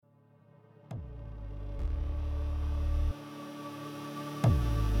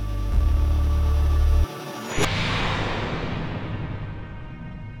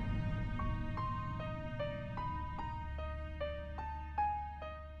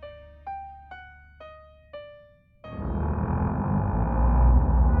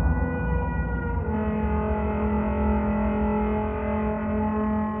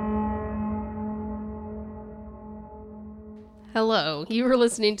Hello, you were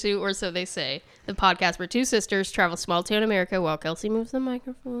listening to Or So They Say, the podcast where two sisters travel small town America while Kelsey moves the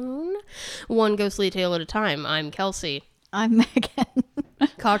microphone. One ghostly tale at a time. I'm Kelsey. I'm Megan.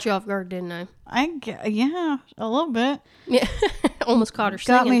 Caught you off guard, didn't I? Yeah, a little bit. Yeah, almost caught her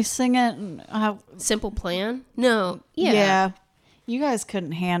singing. Got me singing. Simple Plan? No. Yeah. You guys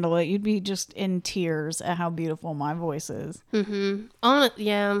couldn't handle it. You'd be just in tears at how beautiful my voice is. Mm-hmm. On it,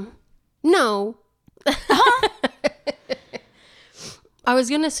 yeah. No. I was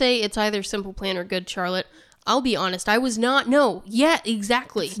going to say it's either Simple Plan or Good Charlotte. I'll be honest, I was not. No. Yeah,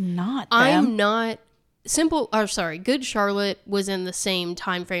 exactly. It's not them. I'm not. Good Charlotte was in the same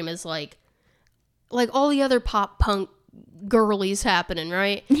time frame as like all the other pop punk girlies happening,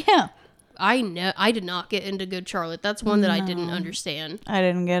 right? Yeah. I did not get into Good Charlotte. That's one that I didn't understand. I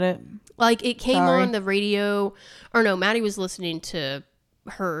didn't get it. Like, it came on the radio, or no, Maddie was listening to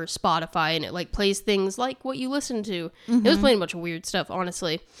her Spotify, and it like plays things like what you listen to. Mm-hmm. It was playing a bunch of weird stuff,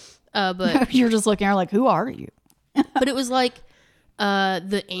 honestly. But you're just looking at her like, who are you? But it was like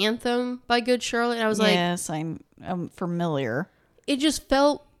the anthem by Good Charlotte, and I was like, yes, I'm familiar. It just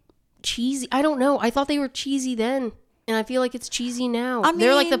felt cheesy. I don't know. I thought they were cheesy then, and I feel like it's cheesy now. I mean,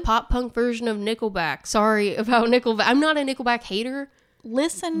 they're like the pop punk version of Nickelback. Sorry about Nickelback. I'm not a Nickelback hater.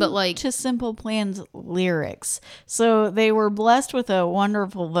 Listen to Simple Plan's lyrics. So they were blessed with a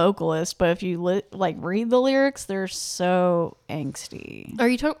wonderful vocalist, but if you read the lyrics, they're so angsty. Are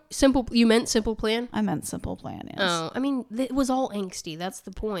you talking Simple? You meant Simple Plan? I meant Simple Plan, yes. Oh, I mean, it was all angsty. That's the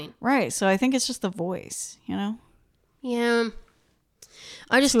point. Right. So I think it's just the voice, you know? Yeah.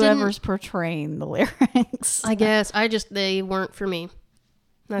 I just whoever's portraying the lyrics. I guess. They weren't for me.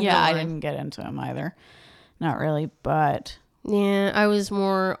 I didn't get into them either. Not really, but... Yeah, I was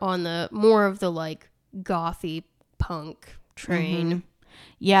more of the like gothy punk train. Mm-hmm.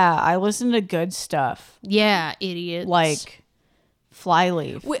 Yeah, I listened to good stuff. Yeah, idiots. Like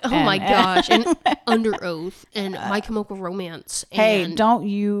Flyleaf. My gosh. And Under Oath and My Chemical Romance. Hey, don't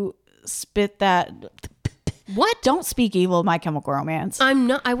you spit that... What? Don't speak evil of My Chemical Romance. I'm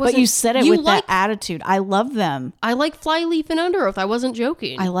not. I wasn't. But you said it with that attitude. I love them. I like Flyleaf and Under Oath. I wasn't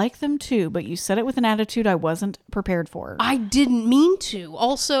joking. I like them too, but you said it with an attitude I wasn't prepared for. I didn't mean to.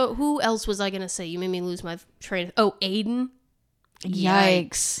 Also, who else was I going to say? You made me lose my train. Oh, Aiden.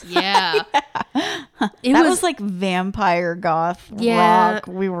 Yikes. Yeah. That was like vampire goth rock.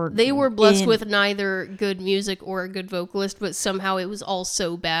 They were blessed with neither good music or a good vocalist, but somehow it was all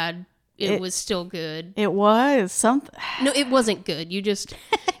so bad. It was still good. It was something. No, it wasn't good.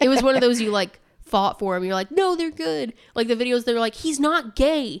 It was one of those you like fought for him. You're like, no, they're good. Like the videos, they're like, he's not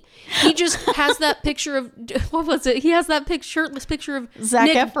gay. He just has that picture of, what was it? He has that shirtless picture of Zac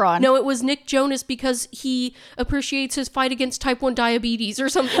Efron. No, it was Nick Jonas because he appreciates his fight against type 1 diabetes or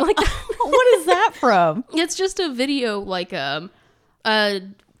something like that. What is that from? It's just a video, like a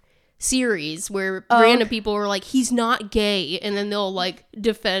series where random people are like, he's not gay, and then they'll like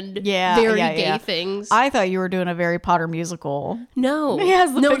defend gay things. I thought you were doing a Harry Potter musical. No, he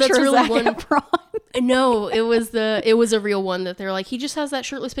has the picture of Zac Efron. No, it was a real one that they're like, he just has that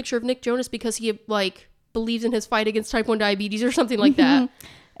shirtless picture of Nick Jonas because he like believes in his fight against type 1 diabetes or something like that.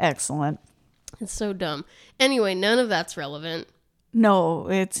 Excellent. It's so dumb. Anyway, none of that's relevant.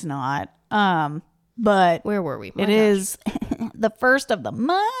 No, it's not. But where were we? It is the first of the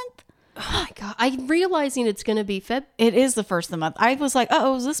month. Oh my God. I'm realizing it's going to be Feb. It is the first of the month. I was like,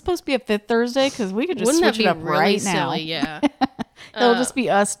 is this supposed to be a fifth Thursday? Because we could just switch it up really right silly? now. Yeah. It'll just be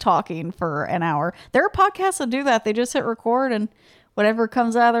us talking for an hour. There are podcasts that do that. They just hit record and whatever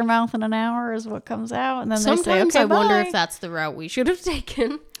comes out of their mouth in an hour is what comes out. And then sometimes they say, okay, I wonder bye. if that's the route we should have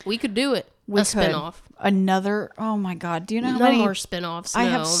taken. We could do it. We a spinoff. Another, oh my God. Do you know how no many more spinoffs? I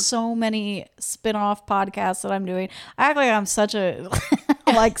have so many spinoff podcasts that I'm doing. I act like I'm such a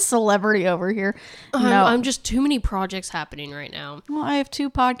like celebrity over here. No, I'm just too many projects happening right now. Well, I have 2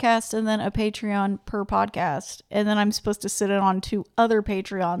 podcasts and then a Patreon per podcast. And then I'm supposed to sit in on 2 other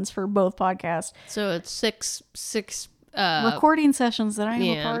Patreons for both podcasts. So it's six recording sessions that I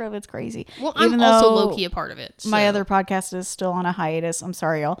am a part of. It's crazy. Well, I'm also low-key a part of it. So. My other podcast is still on a hiatus. I'm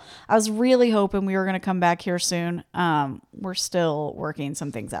sorry, y'all. I was really hoping we were going to come back here soon. We're still working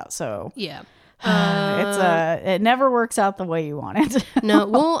some things out. So yeah. It never works out the way you want it. No.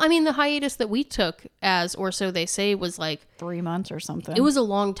 Well, I mean, the hiatus that we took as Or So They Say was like 3 months or something. It was a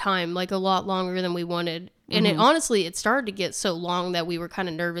long time, like a lot longer than we wanted. And it started to get so long that we were kind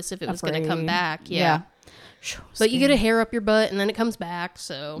of nervous if it was going to come back. Yeah. But you get a hair up your butt and then it comes back.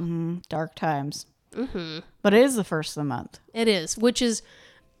 So dark times. But it is the first of the month. It is, which is,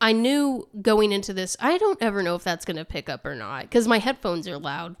 I knew going into this, I don't ever know if that's going to pick up or not because my headphones are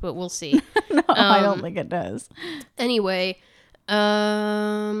loud, but we'll see. No, I don't think it does. Anyway,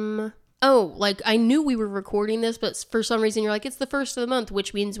 Oh, like I knew we were recording this, but for some reason you're like, it's the 1st of the month,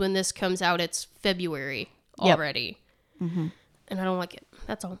 which means when this comes out, it's February already. Yep. Mm-hmm. And I don't like it.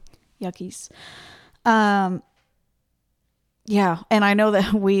 That's all. Yuckies. Yeah, and I know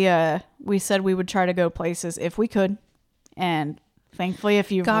that we said we would try to go places if we could, and thankfully,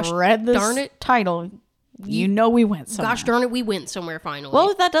 if you've read this title, you know we went somewhere. Gosh darn it, we went somewhere finally.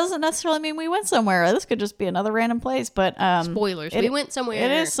 Well, that doesn't necessarily mean we went somewhere. This could just be another random place, but spoilers. We went somewhere. It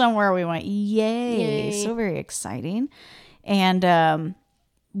is somewhere we went. Yay. So very exciting. And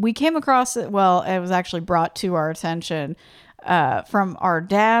we came across it. Well, it was actually brought to our attention from our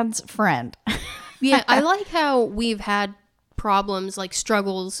dad's friend. Yeah, I like how we've had problems, like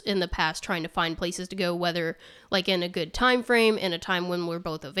struggles in the past trying to find places to go, whether like in a good time frame, in a time when we're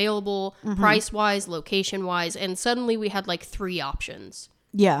both available, price wise, location wise, and suddenly we had like 3 options.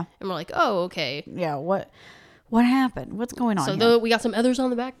 Yeah. And we're like, oh, okay. Yeah, what happened? What's going on? So we got some others on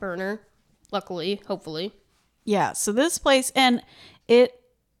the back burner, luckily, hopefully. Yeah, so this place, and it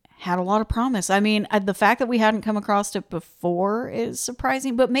had a lot of promise. I mean, the fact that we hadn't come across it before is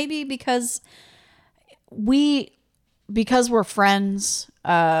surprising, but maybe because we're friends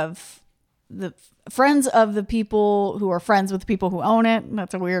of the people who are friends with the people who own it.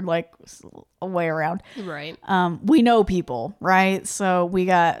 That's a weird, like, a way around. Right. We know people, right? So we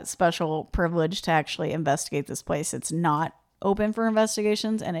got special privilege to actually investigate this place. It's not open for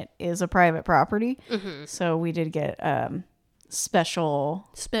investigations, and it is a private property. Mm-hmm. So we did get special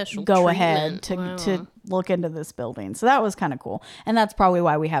go ahead to look into this building. So that was kind of cool. And that's probably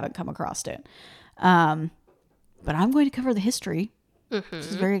why we haven't come across it. But I'm going to cover the history. Mm-hmm. Which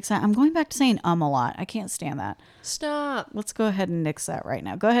is very exciting. I'm going back to saying a lot. I can't stand that. Stop. Let's go ahead and nix that right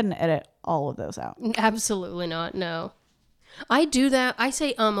now. Go ahead and edit all of those out. Absolutely not. No. I do that. I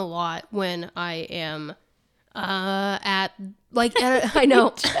say a lot when I am I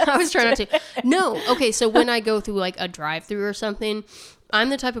know. I was trying not to. No. Okay, so when I go through like a drive-through or something, I'm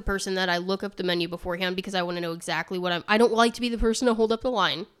the type of person that I look up the menu beforehand because I want to know exactly what I don't like to be the person to hold up the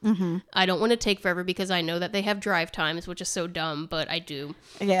line. Mm-hmm. I don't want to take forever because I know that they have drive times, which is so dumb, but I do.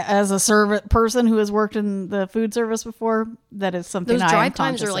 Yeah, as a person who has worked in the food service before, that is something those I drive am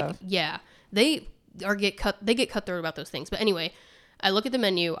times are of. like, yeah, they get cutthroat about those things. But anyway, I look at the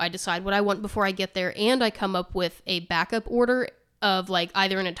menu, I decide what I want before I get there, and I come up with a backup order of like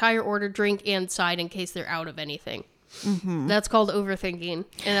either an entire order, drink, and side in case they're out of anything. Mm-hmm. That's called overthinking, and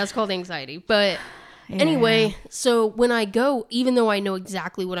that's called anxiety. But anyway, so when I go, even though I know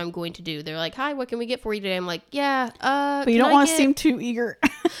exactly what I'm going to do, they're like, "Hi, what can we get for you today?" I'm like, "Yeah, but you don't want to seem too eager."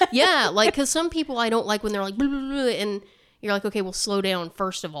 Yeah, like because some people I don't like when they're like, blah, blah, blah, and you're like, "Okay, well, slow down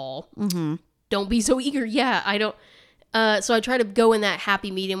first of all. Mm-hmm. Don't be so eager." Yeah, I don't. So I try to go in that happy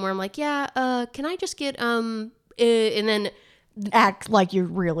medium where I'm like, "Yeah, can I just get and then." Act like you're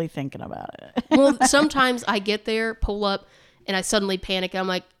really thinking about it. Well, sometimes I get there, pull up, and I suddenly panic. I'm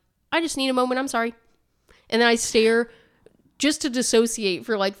like, I just need a moment. I'm sorry. And then I stare just to dissociate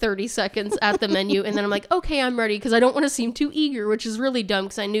for like 30 seconds at the menu. And then I'm like, okay, I'm ready. Because I don't want to seem too eager, which is really dumb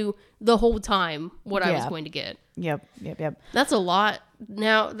because I knew the whole time what I was going to get. Yep. That's a lot.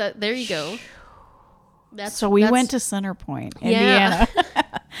 Now, there you go. So we went to Centerpoint, Indiana.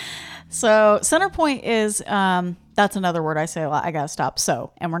 Yeah. So Centerpoint is... that's another word I say a lot. I gotta stop.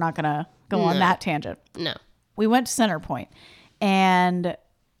 And we're not gonna go on that tangent. No. We went to Centerpoint, and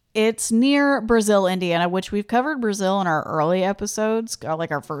it's near Brazil, Indiana, which we've covered Brazil in our early episodes,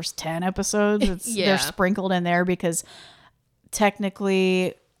 like our first 10 episodes. They're sprinkled in there because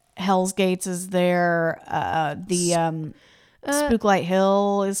technically Hell's Gates is there. Spooklight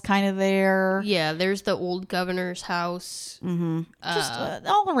Hill is kind of there. Yeah, there's the old governor's house. Mm-hmm. Just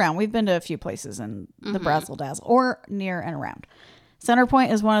all around. We've been to a few places in the Brazzle Dazzle or near and around.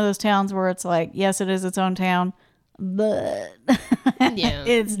 Centerpoint is one of those towns where it's like, yes, it is its own town, but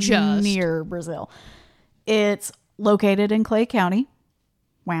it's just near Brazil. It's located in Clay County.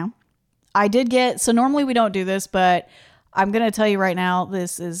 Wow. So normally we don't do this, but I'm going to tell you right now,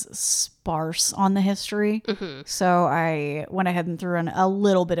 this is sparse on the history. Mm-hmm. So I went ahead and threw in a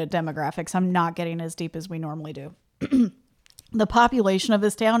little bit of demographics. I'm not getting as deep as we normally do. The population of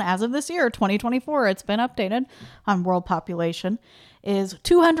this town as of this year, 2024, it's been updated on world population, is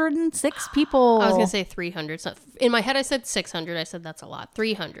 206 people. I was going to say 300. So in my head, I said 600. I said that's a lot.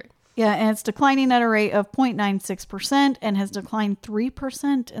 300. Yeah, and it's declining at a rate of 0.96% and has declined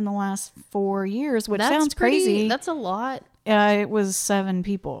 3% in the last 4 years, which sounds crazy. That's a lot. It was 7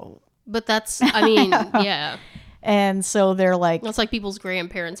 people. But that's, I mean, yeah. And so they're like... That's like people's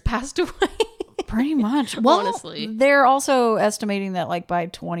grandparents passed away. Pretty much. Well, honestly. they're also estimating that like by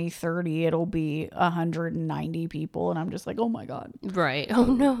 2030 it'll be 190 people, and I'm just like, oh my god, Right. Oh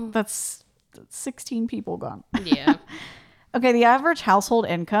no. that's 16 people gone. Yeah. Okay, the average household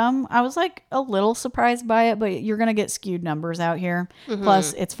income, I was like a little surprised by it, but you're gonna get skewed numbers out here.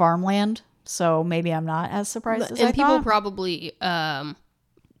 Plus, it's farmland, so maybe I'm not as surprised as I And people thought. probably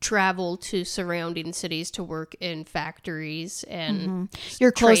travel to surrounding cities to work in factories and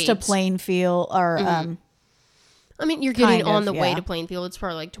You're close to trades. Plainfield, or I mean, you're getting kind on of, the way yeah. to Plainfield. It's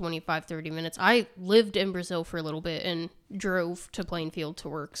probably like 25, 30 minutes. I lived in Brazil for a little bit and drove to Plainfield to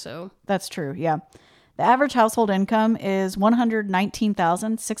work, so. that's true. Yeah, the average household income is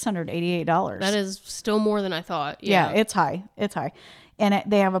 $119,688. That is still more than I thought. Yeah, Yeah. it's high. It's high. And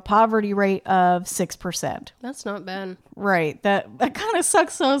they have a poverty rate of 6%. That's not bad. Right. That kind of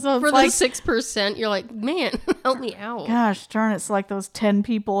sucks. So it's For like, the 6%, you're like, man, help me out. gosh darn, it's like those 10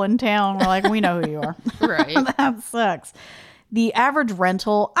 people in town. We're like, we know who you are. Right. That sucks. The average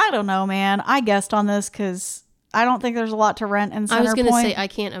rental, I don't know, man. I guessed on this because I don't think there's a lot to rent in Center I was going to Point. say, I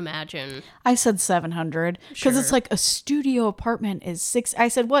can't imagine. I said 700 because it's Sure. like a studio apartment is $6. I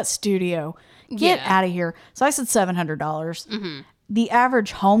said, what studio? Get Yeah. out of here. So I said $700. The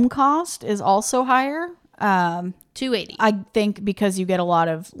average home cost is also higher. 280. I think because you get a lot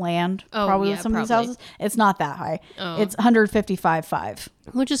of land, Oh, probably yeah, with some of these probably. houses. It's not that high. Oh. It's 155.5.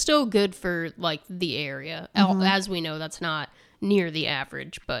 Which is still good for, like, the area. As we know, that's not near the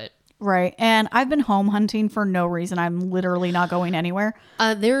average, but... Right. And I've been home hunting for no reason. I'm literally not going anywhere.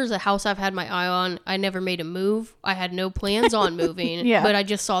 There's a house I've had my eye on. I never made a move. I had no plans on moving. Yeah. But I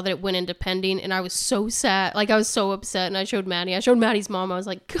just saw that it went into pending, and I was so sad. Like, I was so upset, and I showed Maddie. I showed Maddie's mom. I was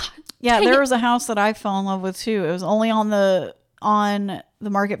like, God. Yeah, dang there it. was a house that I fell in love with too. It was only on the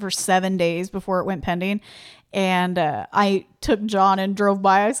market for 7 days before it went pending. And I took John and drove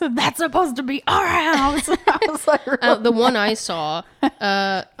by. I said, that's supposed to be our house. I was like, really? The one I saw,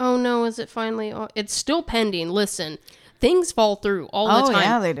 oh no, is it finally? It's still pending. Listen, things fall through all the time.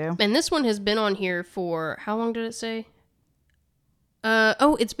 yeah, they do. And this one has been on here for, how long did it say?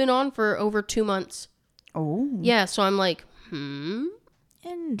 It's been on for over 2 months. Oh, Yeah, so I'm like,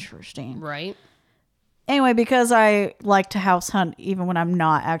 interesting. right? Anyway, because I like to house hunt even when I'm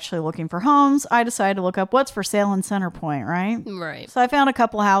not actually looking for homes, I decided to look up what's for sale in Center Point, right? Right. So I found a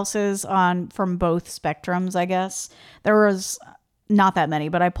couple houses from both spectrums, I guess. There was not that many,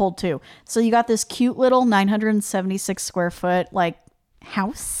 but I pulled two. So you got this cute little 976 square foot like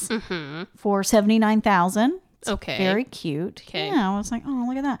house for $79,000. It's Okay. very cute. Okay. Yeah, I was like, oh,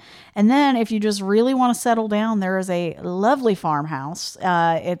 look at that. And then if you just really want to settle down, there is a lovely farmhouse.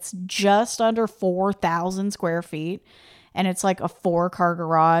 It's just under 4,000 square feet. And it's like a 4-car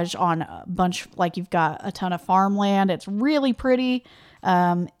garage on a bunch, like you've got a ton of farmland. It's really pretty.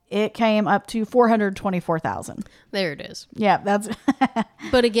 It came up to $424,000. There it is. Yeah, that's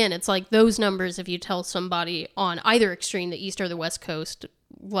But again, it's like those numbers, if you tell somebody on either extreme, the East or the West Coast,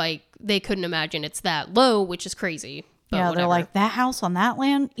 like they couldn't imagine it's that low, which is crazy. But yeah. whatever. They're like that house on that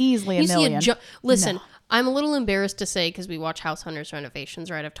land, easily a You see million. listen, I'm a little embarrassed to say because we watch House Hunters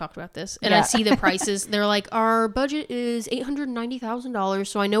renovations, right? I've talked about this, and I Yeah. see the prices. They're like, our budget is $890,000,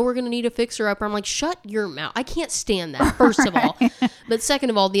 so I know we're gonna need a fixer upper. I'm like, shut your mouth. I can't stand that. First of all, but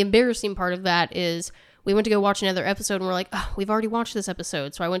second of all, the embarrassing part of that is we went to go watch another episode, and we're like, oh, we've already watched this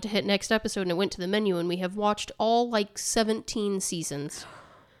episode. So I went to hit next episode, and it went to the menu, and we have watched all like 17 seasons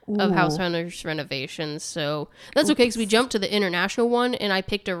of House Hunters renovations. So that's okay because we jumped to the international one, and I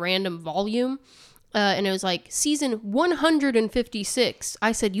picked a random volume. And it was like season 156.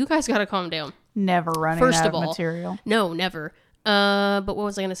 I said, you guys got to calm down. Never running First out of all, material. No, never. But what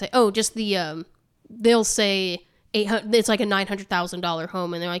was I going to say? Oh, just the, they'll say it's like a $900,000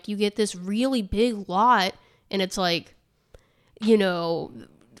 home. And they're like, you get this really big lot. And it's like, you know,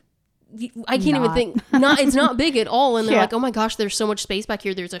 I can't even think. It's not big at all. And they're Yeah. like, oh my gosh, there's so much space back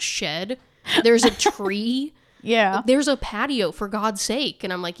here. There's a shed. There's a tree. Yeah. There's a patio, for God's sake.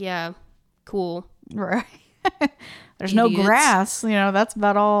 And I'm like, yeah, cool. Right. There's no Idiots. grass. You know, that's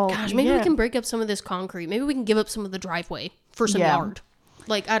about all. Gosh, you maybe we get. can break up some of this concrete. Maybe we can give up some of the driveway for some Yeah. yard.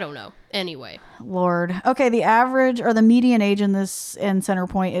 Like, I don't know. Anyway. Lord. Okay, the average or the median age in Center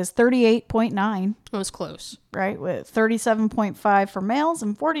Point is 38.9, That was close. right? With 37.5 for males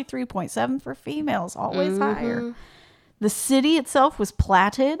and 43.7 for females. Always higher. The city itself was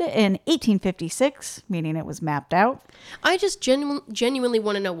platted in 1856, meaning it was mapped out. I just genuinely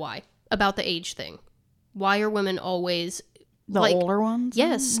want to know why about the age thing. Why are women always The like, older ones?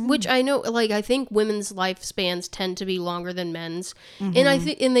 Yes, which I know, like, I think women's lifespans tend to be longer than men's. And I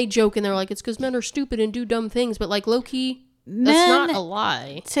think, and they joke and they're like, it's because men are stupid and do dumb things. But like, low key, That's not men a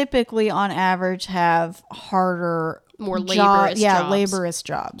lie. typically, on average, have harder, More laborious jobs. laborious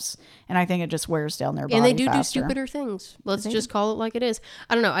jobs. And I think it just wears down their body And they do faster. stupider things. Let's just call it like it is.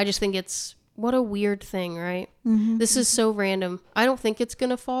 I don't know. I just think it's, what a weird thing, right? Mm-hmm. This is so random. I don't think it's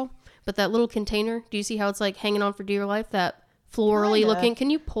going to fall. But that little container, do you see how it's like hanging on for dear life? That florally looking. Can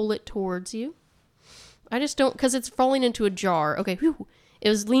you pull it towards you? I just don't, because it's falling into a jar. Okay, whew. It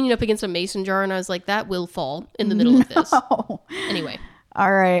was leaning up against a mason jar, and I was like, that will fall in the middle of this. Anyway.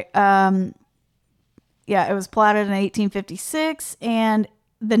 All right. Yeah, it was platted in 1856, and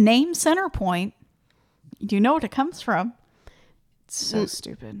the name Center Point, do you know what it comes from? It's so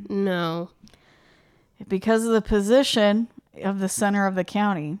stupid. No. Because of the position of the center of the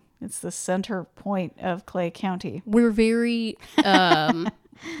county. It's the center point of Clay County. We're very,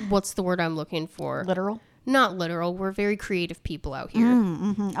 what's the word I'm looking for? Literal? Not literal. We're very creative people out here.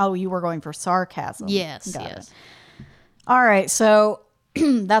 Mm-hmm. Oh, you were going for sarcasm. Yes, Got yes. it. All right, so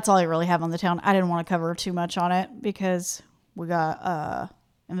that's all I really have on the town. I didn't want to cover too much on it because we got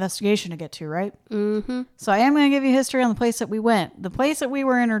investigation to get to, right? Mm-hmm. So I am going to give you history on the place that we went. The place that we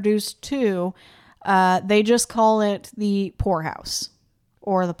were introduced to, they just call it the poorhouse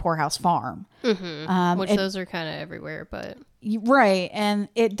or the poorhouse farm. Mm-hmm. Which those are kind of everywhere, but... Right, and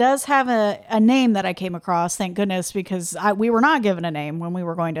it does have a name that I came across, thank goodness, because we were not given a name when we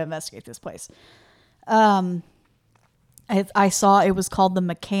were going to investigate this place. I saw it was called the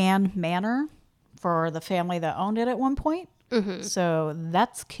McCann Manor for the family that owned it at one point. Mm-hmm. So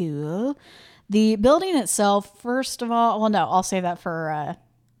that's cool. The building itself, first of all, well, no, I'll say that for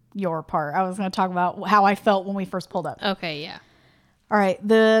your part. I was going to talk about how I felt when we first pulled up. Okay, yeah. All right,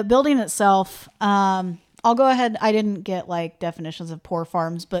 the building itself, I'll go ahead. I didn't get like definitions of poor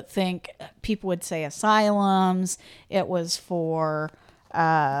farms, but think people would say asylums. It was for,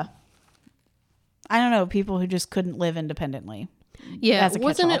 I don't know, people who just couldn't live independently. Yeah.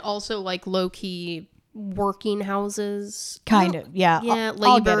 Wasn't it also like low key working houses? Kind of. Yeah. Yeah. I'll get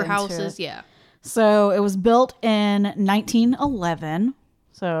Labor into houses. it. Yeah. So it was built in 1911.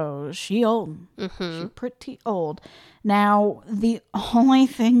 So she old. Mm-hmm. She pretty old. Now, the only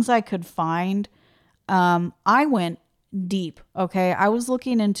things I could find, I went deep. Okay. I was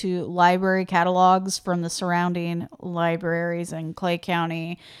looking into library catalogs from the surrounding libraries in Clay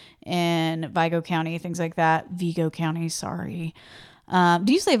County and Vigo County, things like that. Vigo County, sorry.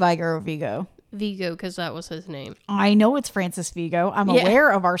 Do you say Vigo or Vigo? Vigo, because that was his name. I know it's Francis Vigo. I'm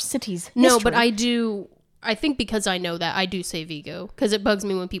aware of our city's history. No, but I think because I know that, I do say Vigo, because it bugs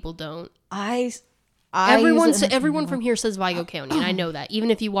me when people don't. Everyone from here says Vigo County, and I know that.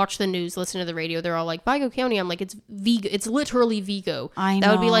 Even if you watch the news, listen to the radio, they're all like, Vigo County. I'm like, it's Vigo. It's literally Vigo. I know.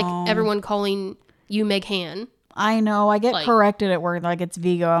 That would be like everyone calling you McCann. I know. I get corrected at work like it's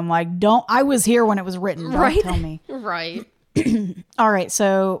Vigo. I'm like, I was here when it was written. Don't tell me. Right. All right.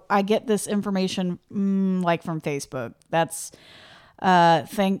 So I get this information like from Facebook. That's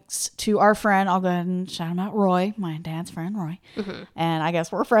thanks to our friend. I'll go ahead and shout him out, Roy, my dad's friend, Roy. Mm-hmm. And I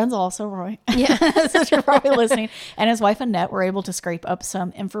guess we're friends also, Roy. Yeah. Since you're probably listening. And his wife Annette were able to scrape up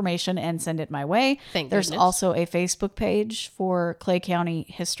some information and send it my way. There's also a Facebook page for Clay County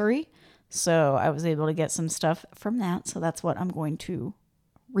history. So I was able to get some stuff from that. So that's what I'm going to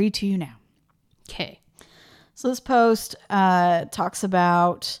read to you now. Okay. So this post talks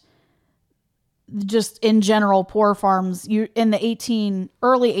about just in general poor farms. In the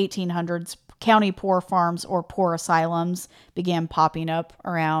early 1800s, county poor farms or poor asylums began popping up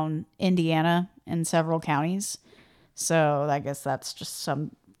around Indiana in several counties. So I guess that's just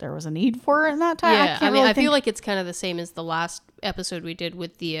there was a need for it in that time. Yeah, I feel like it's kind of the same as the last episode we did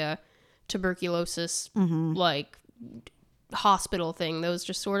with the tuberculosis, like hospital thing. That was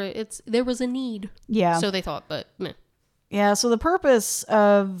just sort of, there was a need. Yeah. So they thought, but meh. Yeah, so the purpose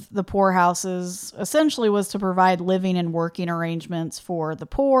of the poorhouses essentially was to provide living and working arrangements for the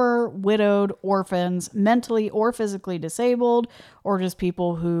poor, widowed, orphans, mentally or physically disabled, or just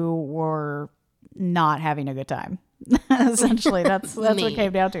people who were not having a good time. Essentially, that's what it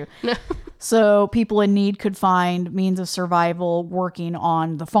came down to. So people in need could find means of survival working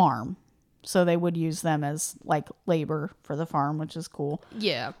on the farm. So they would use them as like labor for the farm, which is cool.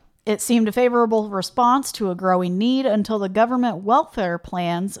 Yeah. It seemed a favorable response to a growing need until the government welfare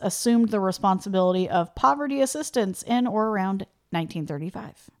plans assumed the responsibility of poverty assistance in or around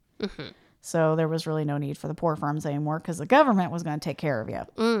 1935. Mm-hmm. So there was really no need for the poor farms anymore because the government was going to take care of you.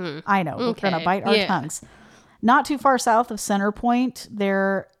 Mm. I know. Okay. We're going to bite our tongues. Not too far south of Center Point,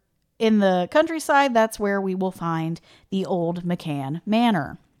 there in the countryside, that's where we will find the old McCann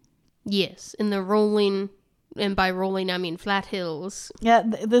Manor. Yes, in the rolling... And by rolling, I mean flat hills. Yeah,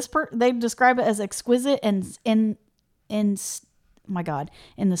 they describe it as exquisite and in my God,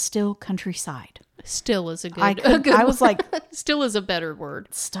 in the still countryside. Still is a good. I was like, still is a better word.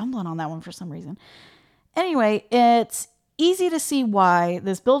 Stumbling on that one for some reason. Anyway, it's easy to see why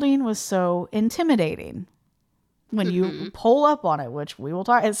this building was so intimidating. When you pull up on it, which we will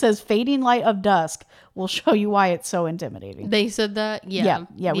talk, it says fading light of dusk will show you why it's so intimidating. They said that? Yeah.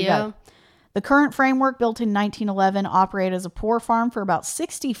 Yeah, we got it. The current framework, built in 1911, operated as a poor farm for about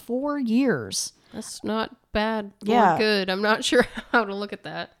 64 years. That's not bad or good. I'm not sure how to look at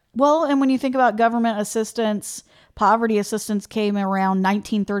that. Well, and when you think about government assistance, poverty assistance came around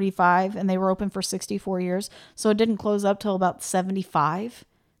 1935, and they were open for 64 years. So it didn't close up till about 75.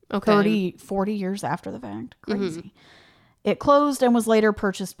 Okay. 40 years after the fact. Crazy. It closed and was later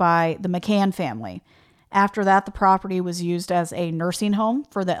purchased by the McCann family. After that, the property was used as a nursing home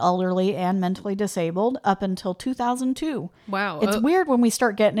for the elderly and mentally disabled up until 2002. Wow. It's weird when we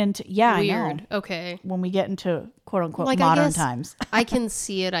start getting into... Yeah, weird. I know. Okay. When we get into quote-unquote modern times. I can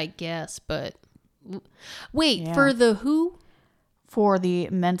see it, I guess, but... Wait, for the who? For the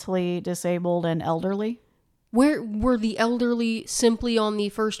mentally disabled and elderly. Where were the elderly simply on the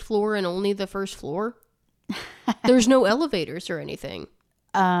first floor and only the first floor? There's no elevators or anything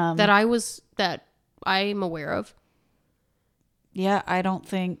that I'm aware of. Yeah, I don't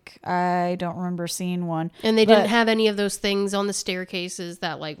remember seeing one. And they didn't have any of those things on the staircases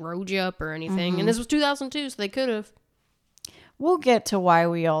that like rode you up or anything. And this was 2002, so they could have. We'll get to why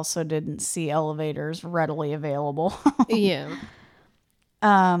we also didn't see elevators readily available. Yeah.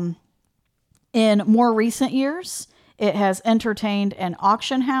 In more recent years, it has entertained an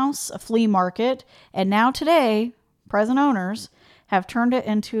auction house, a flea market, and now today, present owners have turned it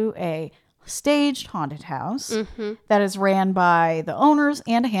into a staged haunted house that is ran by the owners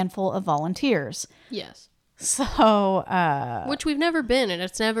and a handful of volunteers. Yes. So, which we've never been, and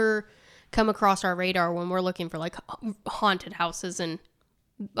it's never come across our radar when we're looking for like haunted houses in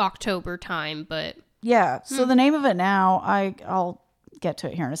October time, but... Yeah, so the name of it now, I'll get to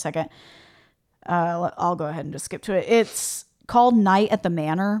it here in a second. I'll go ahead and just skip to it. It's called Night at the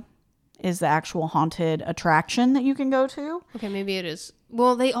Manor, is the actual haunted attraction that you can go to. Okay, maybe it is.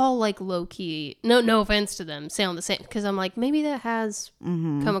 Well, they all like low-key, no offense to them, sound the same. Because I'm like, maybe that has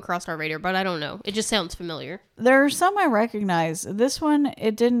come across our radar, but I don't know. It just sounds familiar. There are some I recognize. This one,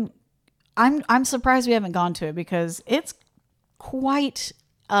 it didn't. I'm surprised we haven't gone to it because it's quite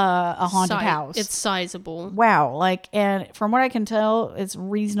a haunted house. It's sizable. Wow. And from what I can tell, it's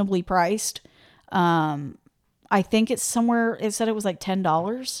reasonably priced. I think it's somewhere, it said it was like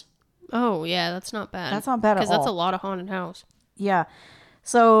 $10. Oh, yeah, that's not bad. That's not bad at all. Because that's a lot of haunted house. Yeah.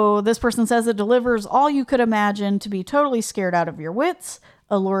 So this person says it delivers all you could imagine to be totally scared out of your wits,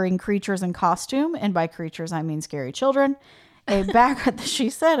 alluring creatures in costume, and by creatures I mean scary children. She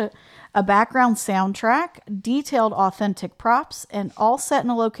said it. A background soundtrack, detailed authentic props, and all set in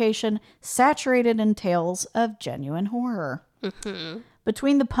a location saturated in tales of genuine horror.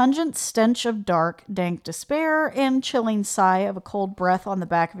 Between the pungent stench of dark, dank despair and chilling sigh of a cold breath on the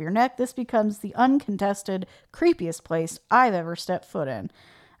back of your neck, this becomes the uncontested, creepiest place I've ever stepped foot in.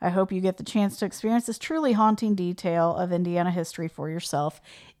 I hope you get the chance to experience this truly haunting detail of Indiana history for yourself,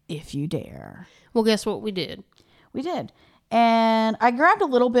 if you dare. Well, guess what we did? We did. And I grabbed a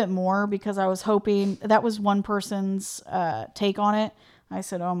little bit more because I was hoping that was one person's take on it. I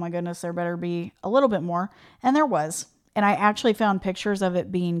said, oh my goodness, there better be a little bit more. And there was. And I actually found pictures of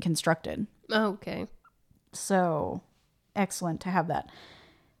it being constructed. Oh, okay. So, excellent to have that.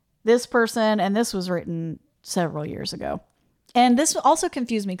 This person, and this was written several years ago. And this also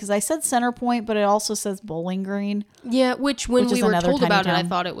confused me because I said Center Point, but it also says Bowling Green. Yeah, which we were told about it, I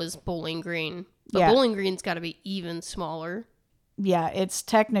thought it was Bowling Green. But Bowling Green's got to be even smaller. Yeah, it's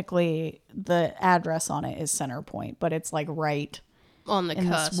technically, the address on it is Center Point, but it's like right on the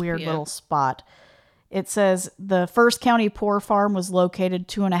cusp, this weird little spot. It says the First County Poor Farm was located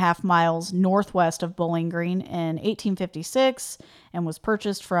 2.5 miles northwest of Bowling Green in 1856 and was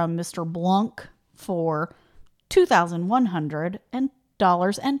purchased from Mr. Blunk for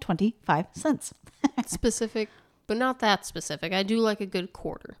 $2,100.25. Specific, but not that specific. I do like a good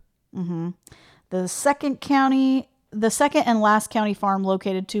quarter. The second and last county farm,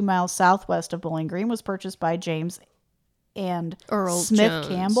 located 2 miles southwest of Bowling Green, was purchased by James and Earl Smith Jones.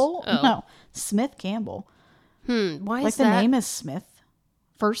 Campbell. Oh. No, Smith Campbell. Why like is the that? name is Smith,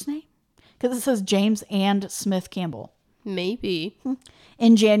 first name, because it says James and Smith Campbell. Maybe.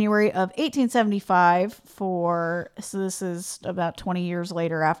 In January of 1875, so this is about 20 years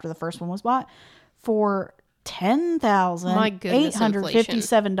later after the first one was bought, for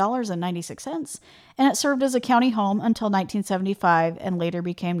 $10,857.96, and it served as a county home until 1975 and later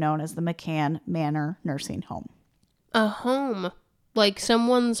became known as the McCann Manor Nursing Home. A home. Like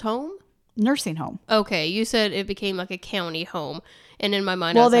someone's home? Nursing home. Okay, you said it became like a county home. And in my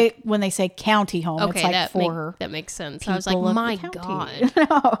mind, I was Well, like, when they say county home, okay, it's like that makes sense. I was like, people of the my county. God.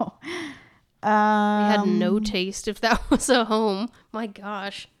 No. I had no taste if that was a home. My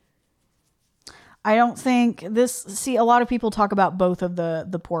gosh. I don't think see, a lot of people talk about both of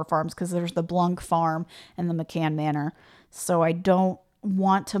the poor farms because there's the Blunk farm and the McCann Manor. So I don't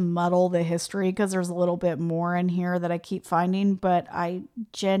want to muddle the history because there's a little bit more in here that I keep finding, but I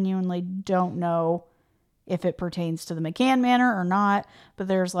genuinely don't know if it pertains to the McCann Manor or not. But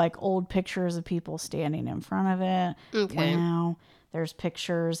there's like old pictures of people standing in front of it. Okay. Wow. There's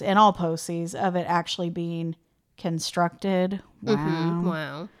pictures, and I'll post these, of it actually being constructed. Wow. Mm-hmm.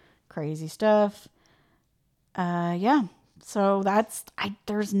 Wow. Crazy stuff. Yeah. So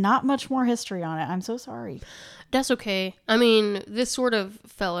there's not much more history on it. I'm so sorry. That's okay. I mean, this sort of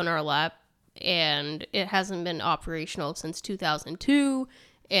fell in our lap, and it hasn't been operational since 2002,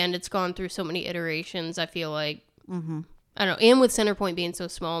 and it's gone through so many iterations. I feel like, I don't know, and with Centerpoint being so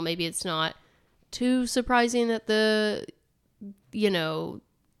small, maybe it's not too surprising that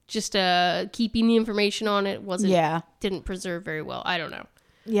just keeping the information on it didn't preserve very well. I don't know.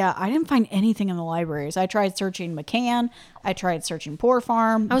 Yeah, I didn't find anything in the libraries. I tried searching McCann. I tried searching Poor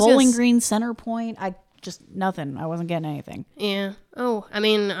Farm, Bowling Green, Centerpoint. Nothing. I wasn't getting anything. Yeah. Oh, I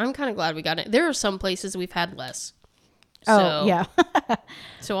mean, I'm kind of glad we got it. There are some places we've had less. Oh, yeah.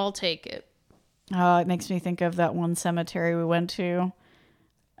 So I'll take it. It makes me think of that one cemetery we went to.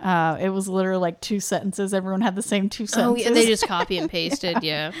 It was literally like 2 sentences. Everyone had the same 2 sentences. Oh, yeah, they just copy and pasted,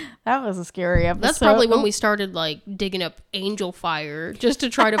 yeah. That was a scary episode. That's probably when we started, like, digging up angel fire just to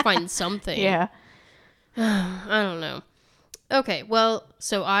try to find something. Yeah. I don't know. Okay, well,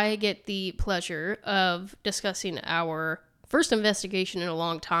 so I get the pleasure of discussing our first investigation in a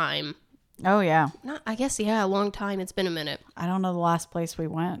long time. Oh, yeah. A long time. It's been a minute. I don't know the last place we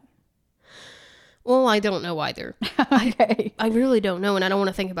went. Well, I don't know either. Okay. I really don't know, and I don't want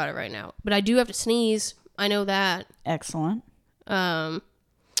to think about it right now. But I do have to sneeze. I know that. Excellent. Don't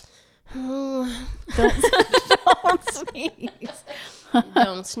sneeze.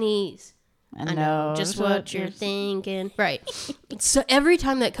 Don't sneeze. I know just what you're thinking. Right. So every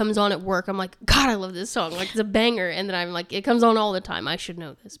time that comes on at work, I'm like, God, I love this song. Like, it's a banger. And then I'm like, it comes on all the time. I should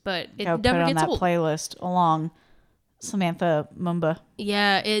know this. But it never put it on gets that old. playlist along Samantha Mumba.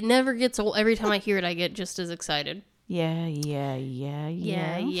 Yeah, it never gets old. Every time I hear it, I get just as excited. Yeah.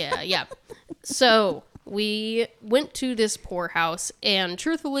 So we went to this poorhouse, and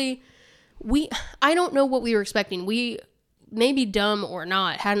truthfully, I don't know what we were expecting. We, maybe dumb or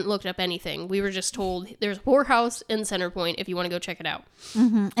not, hadn't looked up anything. We were just told there's a poorhouse in Centerpoint if you want to go check it out.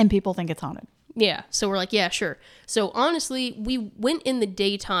 Mm-hmm. And people think it's haunted. Yeah, so we're like, yeah, sure. So honestly, we went in the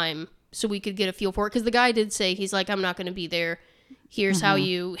daytime so we could get a feel for it, because the guy did say, he's like, I'm not going to be there. Here's how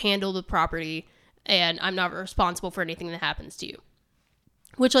you handle the property, and I'm not responsible for anything that happens to you.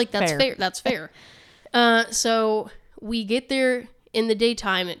 Which, like, that's fair. That's fair. So we get there in the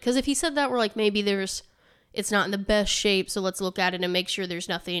daytime, because if he said that, we're like, maybe it's not in the best shape, so let's look at it and make sure there's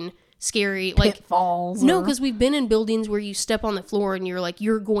nothing scary. Like, pitfalls. No, because we've been in buildings where you step on the floor and you're like,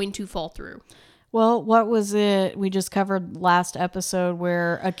 you're going to fall through. Well, what was it we just covered last episode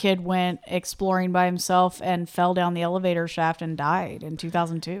where a kid went exploring by himself and fell down the elevator shaft and died in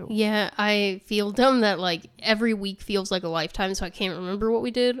 2002? Yeah, I feel dumb that, like, every week feels like a lifetime, so I can't remember what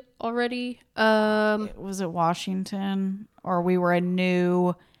we did already. Was it Washington? Or we were in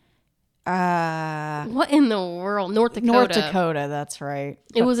New... what in the world? North Dakota. North Dakota, that's right.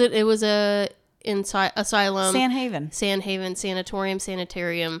 It was a asylum. Sanhaven,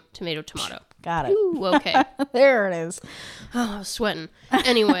 sanitarium, tomato. Got it. Ooh, okay. There it is. Oh, I was sweating.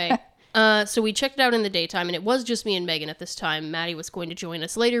 Anyway, so we checked it out in the daytime, and it was just me and Megan at this time. Maddie was going to join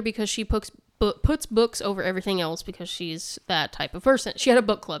us later because she puts books over everything else because she's that type of person. She had a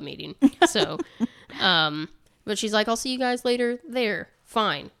book club meeting. So, but she's like, I'll see you guys later there.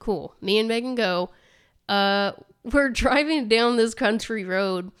 Fine. Cool. Me and Megan go. We're driving down this country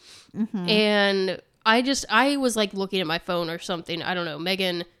road, and I was like looking at my phone or something. I don't know.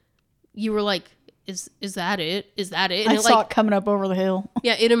 Megan, you were like, is that it? Is that it? And I saw it coming up over the hill.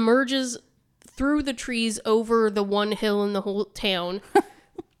 Yeah, it emerges through the trees over the one hill in the whole town.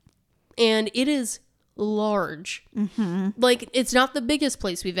 And it is large. Mm-hmm. Like, it's not the biggest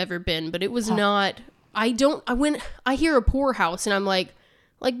place we've ever been, but it was not. I hear a poorhouse and I'm like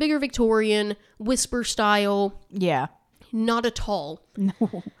bigger Victorian, whisper style. Yeah. Not at all.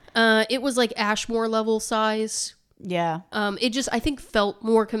 No. It was like Ashmore level size. Yeah. It just, I think, felt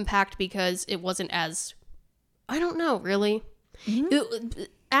more compact because it wasn't as, I don't know, really. Mm-hmm.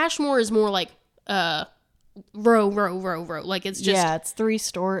 Ashmore is more like row. Like it's just it's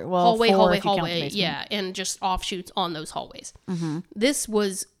 3-story. Well, hallway, 4 hallway, if you count the hallway. basement. Yeah, and just offshoots on those hallways. This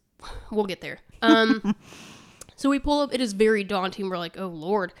was, we'll get there. So we pull up. It is very daunting. We're like, oh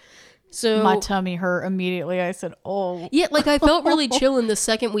Lord. So My tummy hurt immediately. I said, oh. yeah, like I felt really chill. And the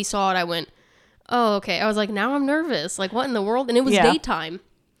second we saw it, I went, oh, okay. I was like, now I'm nervous. Like, what in the world? And it was daytime.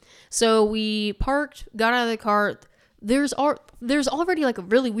 So we parked, got out of the car. There's already like a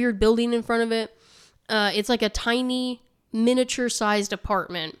really weird building in front of it. It's like a tiny miniature-sized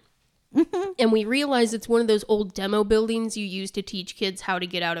apartment. And we realized it's one of those old demo buildings you use to teach kids how to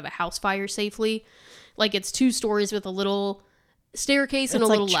get out of a house fire safely. Like, it's 2 stories with a little staircase and a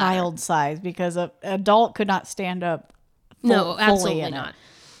little ladder. It's like child size because an adult could not stand up No, absolutely not.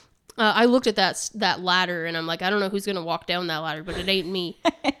 I looked at that ladder and I'm like, I don't know who's going to walk down that ladder, but it ain't me.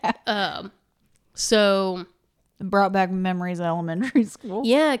 So... It brought back memories of elementary school.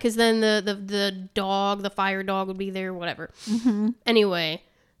 Yeah, because then the fire dog would be there, whatever. Anyway,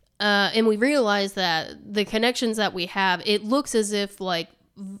 and we realized that the connections that we have, it looks as if like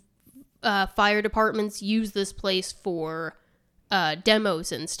fire departments use this place for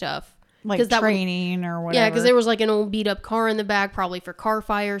demos and stuff. Like training or whatever. Yeah, because there was like an old beat up car in the back, probably for car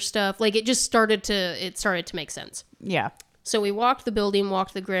fire stuff. Like it started to make sense. Yeah. So we walked the building,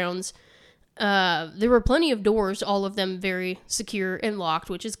 walked the grounds. There were plenty of doors, all of them very secure and locked,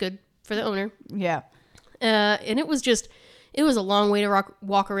 which is good for the owner. Yeah. And it was a long way to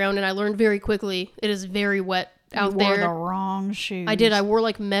walk around, and I learned very quickly it is very wet out there. You wore the wrong shoes. I did. I wore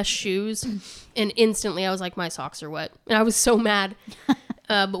like mesh shoes, and instantly I was like, my socks are wet. And I was so mad.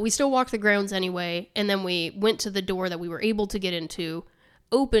 But we still walked the grounds anyway, and then we went to the door that we were able to get into,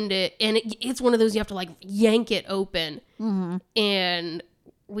 opened it, and it's one of those you have to like yank it open. And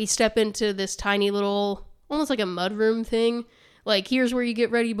we step into this tiny little, almost like a mudroom thing. Like, here's where you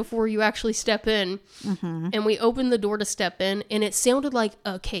get ready before you actually step in. And we opened the door to step in, and it sounded like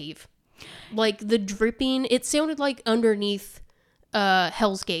a cave. Like, the dripping, it sounded like underneath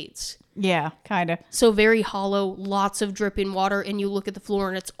Hell's Gates. Yeah, kind of. So very hollow, lots of dripping water, and you look at the floor,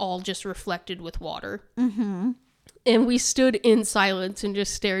 and it's all just reflected with water. And we stood in silence and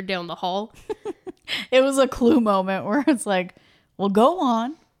just stared down the hall. It was a Clue moment where it's like, well, go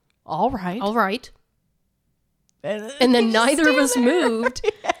on. All right. And then neither of us moved.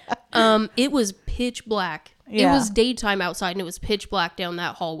 It was pitch black. It was daytime outside, and it was pitch black down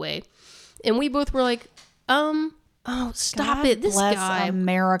that hallway. And we both were like, oh, stop God it. This bless guy.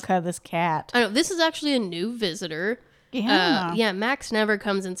 America, this cat. I know, this is actually a new visitor. Yeah. Max never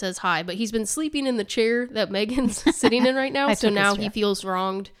comes and says hi, but he's been sleeping in the chair that Megan's sitting in right now. So now he feels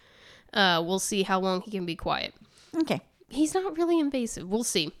wronged. We'll see how long he can be quiet. Okay. He's not really invasive. We'll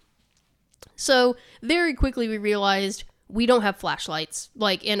see. So very quickly we realized we don't have flashlights.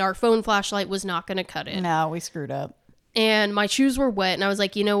 Like, and our phone flashlight was not going to cut it. No, we screwed up. And my shoes were wet, and I was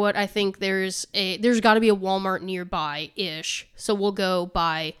like, you know what? I think there's got to be a Walmart nearby-ish. So we'll go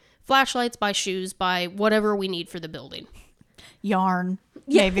buy flashlights, buy shoes, buy whatever we need for the building. Yarn.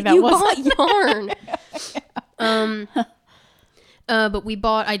 Yeah, maybe that you was bought yarn. But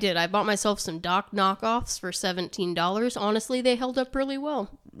I bought myself some Doc knockoffs for $17. Honestly, they held up really well.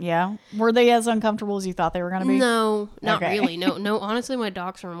 Yeah. Were they as uncomfortable as you thought they were going to be? No, not really. No, honestly, my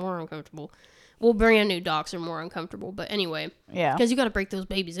Docs are more uncomfortable. Well, brand new Docs are more uncomfortable, but anyway. Yeah. Because you got to break those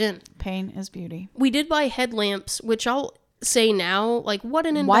babies in. Pain is beauty. We did buy headlamps, which I'll say now, like, what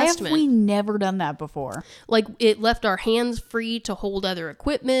an investment. Why have we never done that before? Like, it left our hands free to hold other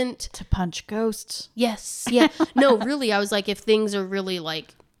equipment. To punch ghosts. Yes. Yeah. No, really, I was like, if things are really,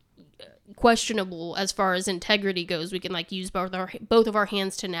 like, questionable as far as integrity goes, we can, like, use both of our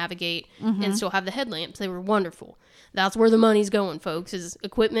hands to navigate and still have the headlamps. They were wonderful. That's where the money's going, folks, is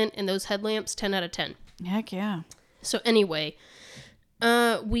equipment and those headlamps. 10 out of 10. Heck yeah. So anyway,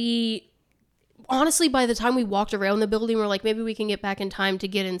 we honestly, by the time we walked around the building, we're like, maybe we can get back in time to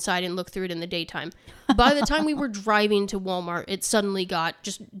get inside and look through it in the daytime. By the time we were driving to Walmart, it suddenly got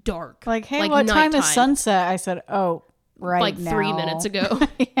just dark. Like, hey, what time is sunset? I said, oh, right like now. 3 minutes ago.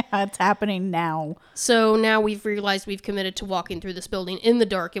 Yeah, it's happening now. So now we've realized we've committed to walking through this building in the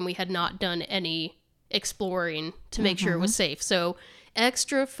dark, and we had not done any exploring to make sure it was safe. So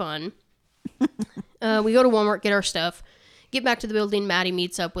extra fun. We go to Walmart, get our stuff, get back to the building. Maddie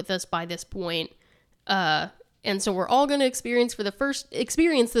meets up with us by this point. And so we're all going to experience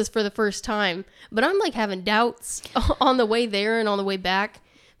this for the first time. But I'm like having doubts on the way there and on the way back,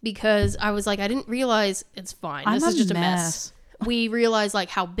 because I was like, I didn't realize it's fine. This is just a mess. We realized like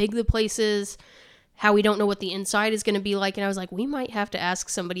how big the place is, how we don't know what the inside is going to be like. And I was like, we might have to ask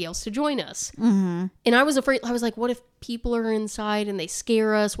somebody else to join us. Mm-hmm. And I was afraid. I was like, what if people are inside and they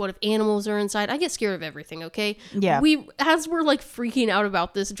scare us? What if animals are inside? I get scared of everything, okay? Yeah. As we're like freaking out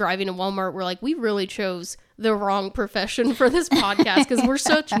about this driving to Walmart, we're like, we really chose the wrong profession for this podcast because we're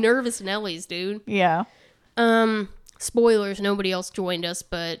such nervous Nellies, dude. Yeah. Spoilers, nobody else joined us,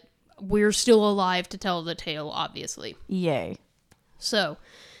 but we're still alive to tell the tale, obviously. Yay. So,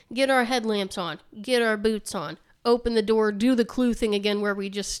 get our headlamps on, get our boots on, open the door, do the Clue thing again where we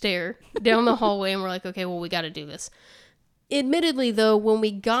just stare down the hallway and we're like, okay, well, we got to do this. Admittedly, though, when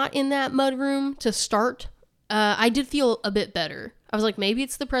we got in that mudroom to start, I did feel a bit better. I was like, maybe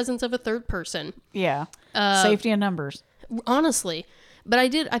it's the presence of a third person. Yeah. Safety in numbers. Honestly. But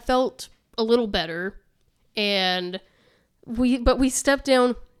I felt a little better. And we stepped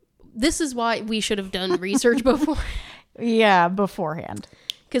down. This is why we should have done research before. Yeah, beforehand.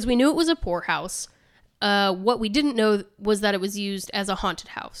 Because we knew it was a poorhouse. What we didn't know was that it was used as a haunted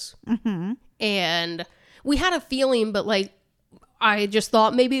house. Mm-hmm. And we had a feeling, but like, I just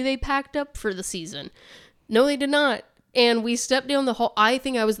thought maybe they packed up for the season. No, they did not. And we stepped down the hall. I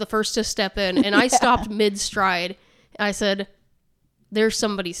think I was the first to step in, and I stopped mid-stride. I said, there's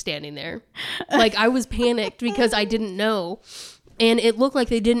somebody standing there. Like, I was panicked because I didn't know. And it looked like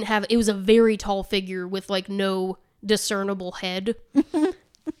they didn't have, it was a very tall figure with like no discernible head.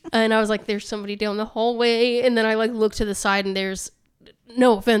 And I was like, there's somebody down the hallway. And then I like looked to the side and there's,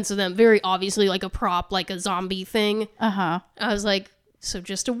 no offense to them, very obviously like a prop, like a zombie thing. Uh-huh. I was like, so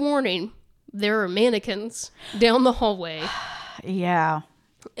just a warning, there are mannequins down the hallway. Yeah.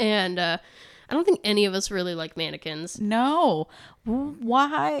 And I don't think any of us really like mannequins. No.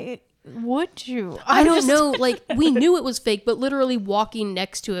 Why would you? I don't know. Like, we knew it was fake, but literally walking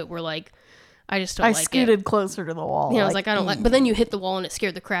next to it, we're like, I just don't like it. I scooted closer to the wall. Yeah, I was like, I don't like. But then you hit the wall and it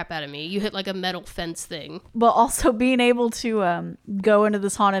scared the crap out of me. You hit like a metal fence thing. But also being able to go into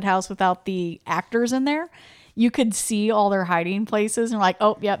this haunted house without the actors in there, you could see all their hiding places and like,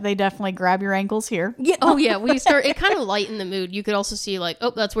 oh, yep, they definitely grab your ankles here. Yeah. Oh, yeah. It kind of lightened the mood. You could also see like,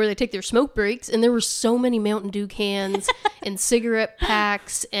 oh, that's where they take their smoke breaks. And there were so many Mountain Dew cans and cigarette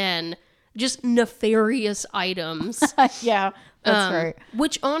packs and just nefarious items. Yeah, that's right.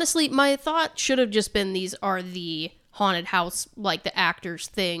 Which honestly, my thought should have just been these are the haunted house, like the actors'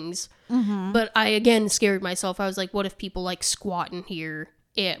 things. Mm-hmm. But I again scared myself. I was like, what if people like squat in here?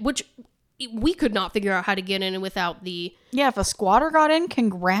 Which we could not figure out how to get in without the... Yeah, if a squatter got in,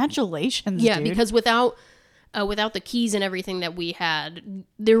 congratulations, yeah, dude. because without the keys and everything that we had,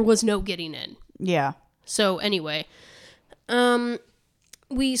 there was no getting in. Yeah. So anyway,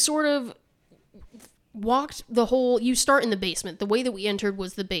 we sort of walked the whole... You start in the basement. The way that we entered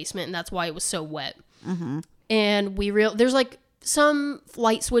was the basement, and that's why it was so wet. Mm-hmm. And there's like some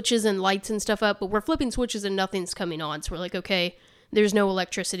light switches and lights and stuff up, but we're flipping switches and nothing's coming on. So we're like, okay, there's no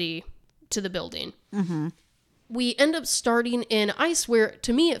electricity to the building. Mm-hmm. We end up starting in, I swear,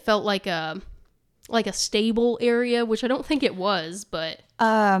 to me it felt like a stable area, which I don't think it was, but...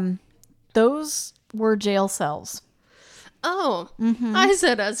 Those were jail cells. Oh, mm-hmm. I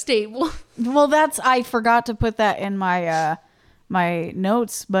said a stable. Well, I forgot to put that in my my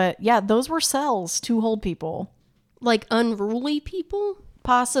notes, but yeah, those were cells to hold people. Like unruly people?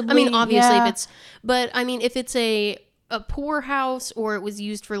 Possibly. I mean, obviously yeah. if it's a poor house or it was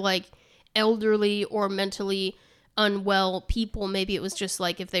used for like elderly or mentally unwell people, maybe it was just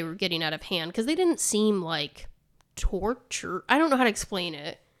like if they were getting out of hand, because they didn't seem like torture. I don't know how to explain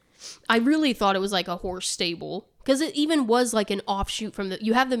it. I really thought it was like a horse stable, because it even was like an offshoot from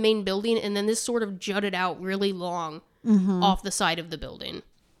you have the main building and then this sort of jutted out really long off the side of the building.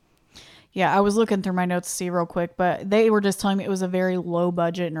 Yeah, I was looking through my notes to see real quick, but they were just telling me it was a very low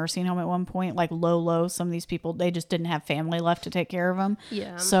budget nursing home at one point, like low. Some of these people, they just didn't have family left to take care of them.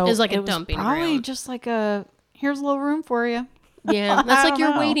 Yeah, so it was like a dumping ground. Probably just like here's a little room for you. Yeah, that's like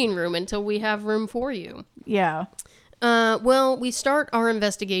your waiting room until we have room for you. Yeah. Well, we start our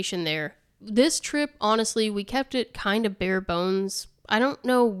investigation there. This trip, honestly, we kept it kind of bare bones. I don't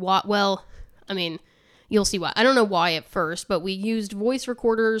know why. Well, I mean, you'll see why. I don't know why at first, but we used voice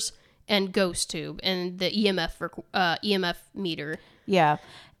recorders and ghost tube and the EMF meter. Yeah.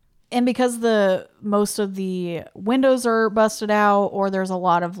 And because most of the windows are busted out, or there's a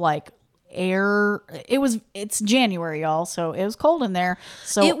lot of like air, it's January, y'all, so it was cold in there.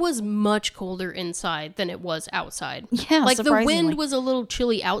 So it was much colder inside than it was outside. Yeah, like the wind was a little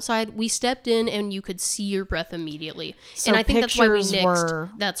chilly outside. We stepped in and you could see your breath immediately. So and I think that's why we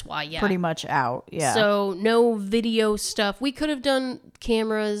nixed. That's why, yeah. Pretty much out. Yeah. So no video stuff. We could have done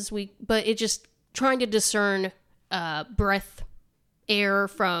cameras, but it just trying to discern breath air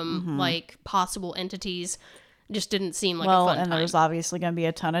from like possible entities. Just didn't seem like a fun time. There's obviously going to be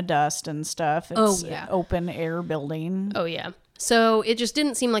a ton of dust and stuff. It's an open air building. Oh, yeah. So it just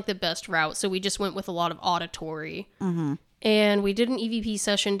didn't seem like the best route. So we just went with a lot of auditory. And we did an EVP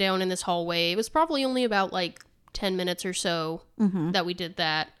session down in this hallway. It was probably only about like 10 minutes or so that we did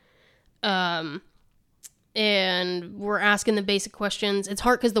that. And we're asking the basic questions. It's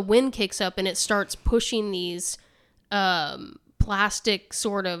hard because the wind kicks up and it starts pushing these plastic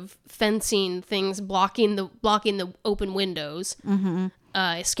sort of fencing things blocking the open windows.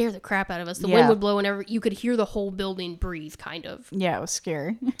 It scared the crap out of us. The wind would blow and you could hear the whole building breathe, kind of. Yeah, it was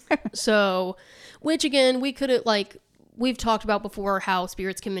scary. So, which again, we could have, like, we've talked about before how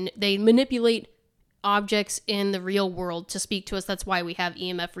spirits they manipulate objects in the real world to speak to us. That's why we have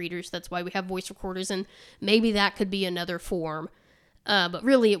EMF readers. That's why we have voice recorders, and maybe that could be another form. But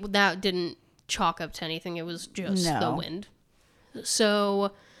really, that didn't chalk up to anything. It was just the wind.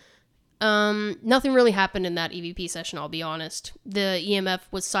 So, nothing really happened in that EVP session, I'll be honest. The EMF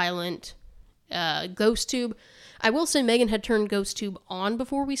was silent. Ghost tube. I will say Megan had turned ghost tube on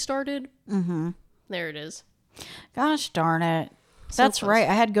before we started. There it is. Gosh darn it. That's right.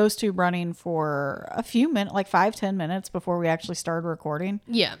 I had ghost tube running for a few minutes, like 5-10 minutes before we actually started recording.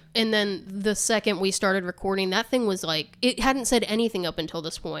 Yeah. And then the second we started recording, that thing was like, it hadn't said anything up until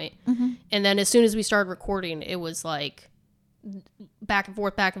this point. And then as soon as we started recording, it was like, back and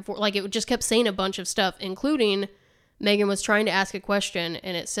forth. Like, it just kept saying a bunch of stuff, including Megan was trying to ask a question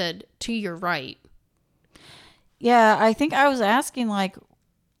and it said, to your right. Yeah, I think I was asking, like,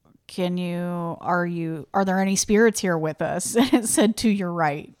 are there any spirits here with us? And it said, to your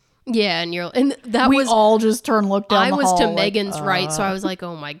right. Yeah, we all just turned, looked down the hall. I was to Megan's right, so I was like,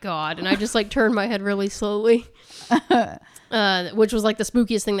 oh my God. And I just like turned my head really slowly. Which was like the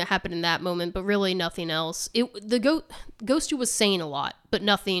spookiest thing that happened in that moment, but really nothing else. The ghost who was saying a lot, but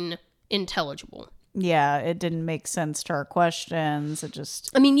nothing intelligible. Yeah, it didn't make sense to our questions.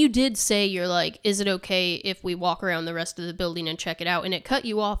 I mean, you did say, you're like, is it okay if we walk around the rest of the building and check it out? And it cut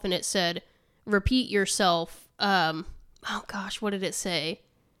you off and it said, repeat yourself. Oh gosh, what did it say?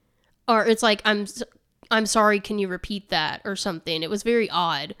 Or it's like, I'm sorry, can you repeat that or something? It was very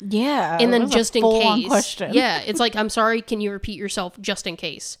odd. Yeah. And then just in case. Question. Yeah, it's like, I'm sorry, can you repeat yourself just in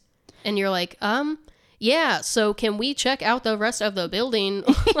case? And you're like, yeah, so can we check out the rest of the building?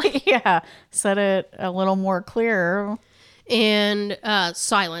 Yeah, said it a little more clear. And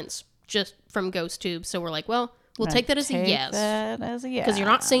silence just from ghost tube. So we're like, well, we'll take that as a yes. Because you're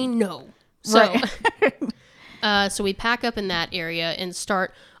not saying no. So, right. So we pack up in that area and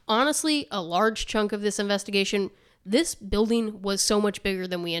start. Honestly, a large chunk of this investigation, this building was so much bigger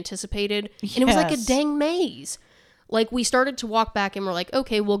than we anticipated. And it was like a dang maze. Like, we started to walk back and we're like,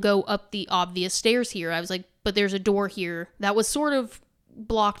 okay, we'll go up the obvious stairs here. I was like, but there's a door here that was sort of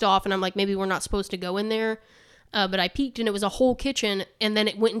blocked off. And I'm like, maybe we're not supposed to go in there. But I peeked and it was a whole kitchen. And then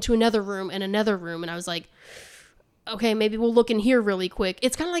it went into another room and another room. And I was like, okay, maybe we'll look in here really quick.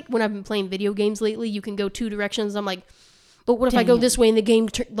 It's kind of like when I've been playing video games lately, you can go two directions. I'm like, but what if I go this way and the game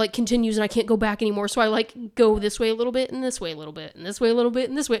continues and I can't go back anymore? So I like go this way a little bit and this way a little bit and this way a little bit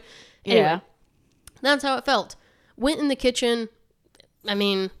and this way. Anyway, that's how it felt. Went in the kitchen. I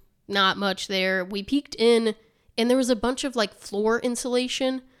mean, not much there. We peeked in and there was a bunch of like floor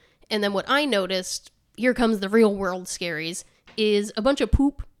insulation. And then what I noticed, here comes the real world scaries, is a bunch of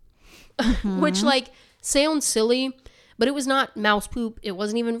poop, which like sounds silly, but it was not mouse poop. It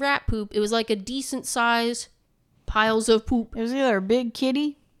wasn't even rat poop. It was like a decent size piles of poop. It was either a big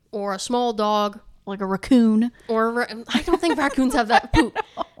kitty or a small dog. Like a raccoon. I don't think raccoons have that poop.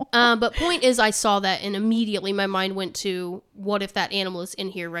 But point is, I saw that and immediately my mind went to, what if that animal is in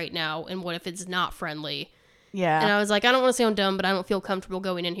here right now? And what if it's not friendly? Yeah. And I was like, I don't want to sound dumb, but I don't feel comfortable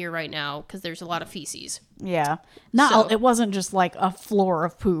going in here right now because there's a lot of feces. Yeah. It wasn't just like a floor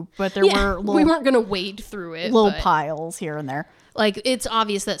of poop, but there were we weren't going to wade through it. Little piles here and there. Like, it's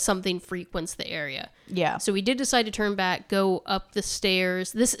obvious that something frequents the area. Yeah. So we did decide to turn back, I'm going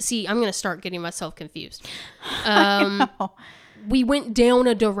to start getting myself confused. We went down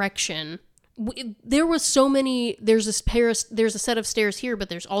a direction. There was so many, there's a set of stairs here, but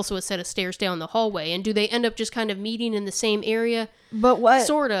there's also a set of stairs down the hallway. And do they end up just kind of meeting in the same area? But what?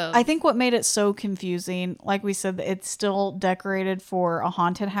 Sort of. I think what made it so confusing, like we said, it's still decorated for a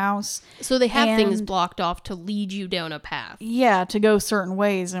haunted house. So they have things blocked off to lead you down a path. Yeah, to go certain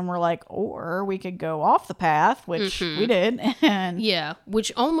ways. And we're like, or we could go off the path, which we did. And yeah,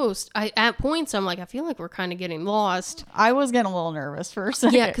 which almost, at points, I'm like, I feel like we're kind of getting lost. I was getting a little nervous for a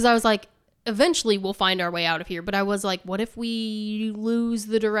second. Yeah, because I was like, eventually we'll find our way out of here. But I was like, what if we lose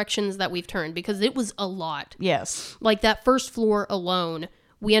the directions that we've turned? Because it was a lot. Yes. Like that first floor alone,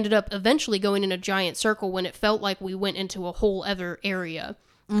 we ended up eventually going in a giant circle when it felt like we went into a whole other area.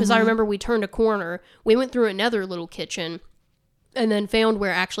 Because I remember we turned a corner, we went through another little kitchen, and then found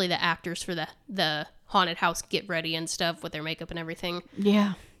where actually the actors for the haunted house get ready and stuff with their makeup and everything.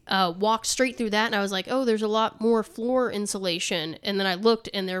 Yeah. Walked straight through that, and I was like, oh, there's a lot more floor insulation. And then I looked,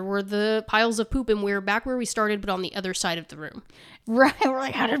 and there were the piles of poop, and we were back where we started, but on the other side of the room. Right. We're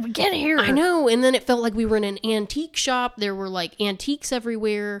like, how did we get here? I know. And then it felt like we were in an antique shop. There were like antiques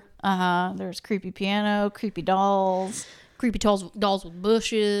everywhere. There's creepy piano, creepy dolls. Creepy dolls with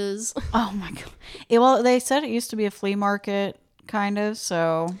bushes. Oh my God. Well, they said it used to be a flea market, kind of,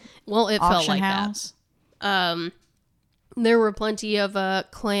 so. Well, it felt like house. That. There were plenty of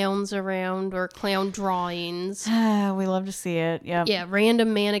clowns around, or clown drawings. We love to see it. Yep. Yeah,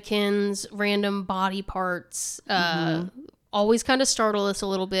 random mannequins, random body parts. Always kind of startle us a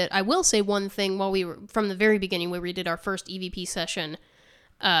little bit. I will say one thing while we were, from the very beginning where we did our first EVP session,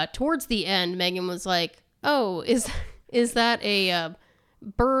 towards the end, Megan was like, oh, is that a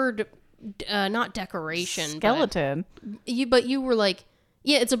bird, not decoration. Skeleton. But you were like,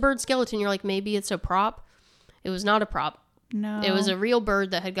 yeah, it's a bird skeleton. You're like, maybe it's a prop. It was not a prop. No. It was a real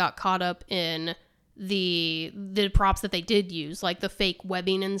bird that had got caught up in the props that they did use, like the fake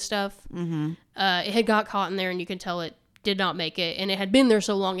webbing and stuff. It had got caught in there, and you could tell it did not make it. And it had been there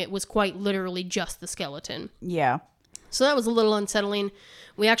so long, it was quite literally just the skeleton. Yeah. So that was a little unsettling.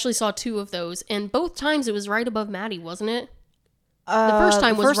 We actually saw 2 of those, and both times it was right above Maddie, wasn't it? The first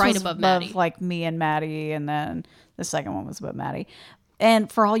time was right above Maddie. Like me and Maddie, and then the second one was above Maddie.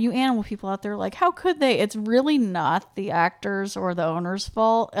 And for all you animal people out there, like, how could they? It's really not the actors or the owner's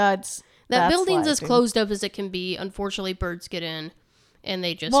fault. That building's as closed up as it can be. Unfortunately, birds get in, and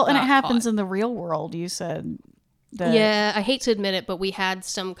they just and it happens caught. in the real world. You said that. Yeah, I hate to admit it, but we had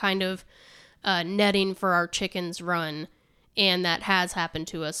some kind of netting for our chickens run, and that has happened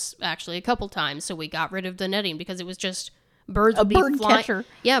to us actually a couple times. So we got rid of the netting because it was just birds would be bird flying. catcher.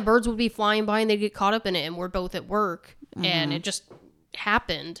 Yeah, birds would be flying by and they'd get caught up in it, and we're both at work, and it just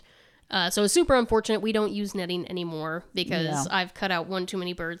happened. So it's super unfortunate. We don't use netting anymore because I've cut out one too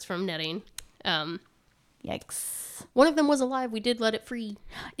many birds from netting. Yikes. One of them was alive. We did let it free.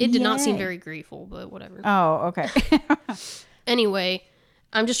 It did not seem Yay. very grateful, but whatever. Oh, okay. Anyway,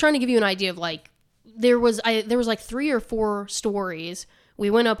 I'm just trying to give you an idea of like, there was like 3 or 4 stories. We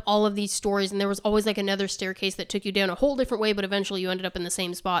went up all of these stories, and there was always like another staircase that took you down a whole different way, but eventually you ended up in the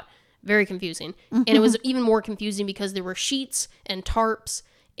same spot. Very confusing. And it was even more confusing because there were sheets and tarps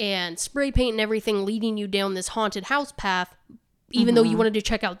and spray paint and everything leading you down this haunted house path, even though you wanted to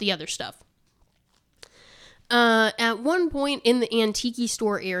check out the other stuff. At one point in the antique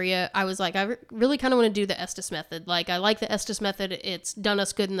store area, I was like, I really kind of want to do the Estes method. Like, I like the Estes method. It's done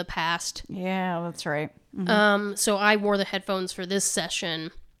us good in the past. Yeah, that's right. So I wore the headphones for this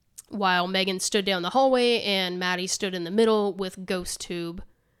session while Megan stood down the hallway and Maddie stood in the middle with Ghost Tube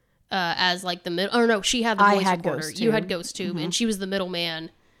as like the middle. Or no, she had the voice recorder. Ghost You Tube. had Ghost Tube, and she was the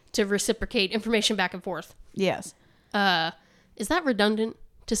middleman to reciprocate information back and forth. Yes. Is that redundant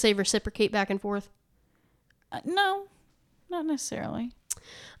to say reciprocate back and forth? No, not necessarily.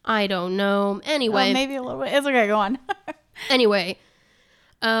 I don't know. Anyway. Maybe a little bit. It's okay. Go on. Anyway,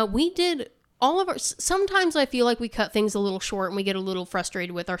 we did all of our... Sometimes I feel like we cut things a little short and we get a little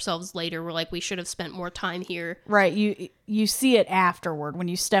frustrated with ourselves later. We're like, we should have spent more time here. Right. You see it afterward. When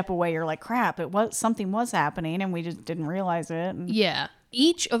you step away, you're like, crap, something was happening and we just didn't realize it. And Yeah.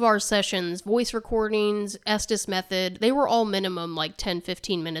 Each of our sessions, voice recordings, Estes method, they were all minimum like 10,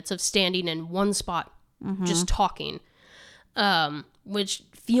 15 minutes of standing in one spot, just talking, which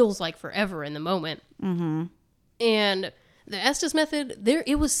feels like forever in the moment. And the Estes method,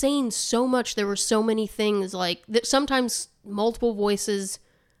 it was saying so much. There were so many things, like sometimes multiple voices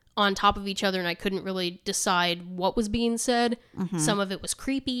on top of each other, and I couldn't really decide what was being said. Some of it was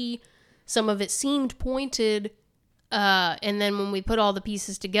creepy. Some of it seemed pointed. And then when we put all the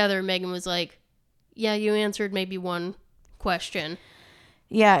pieces together, Megan was like, yeah, you answered maybe one question.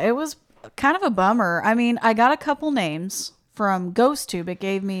 Yeah, it was kind of a bummer. I mean, I got a couple names from GhostTube. It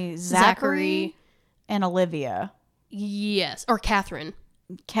gave me Zachary and Olivia. Yes, or Catherine.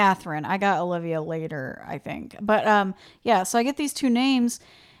 I got Olivia later, I think. But yeah, so I get these 2 names,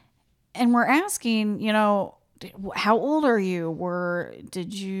 and we're asking, how old are you?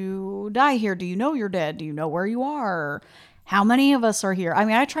 Did you die here? Do you know you're dead? Do you know where you are? How many of us are here? I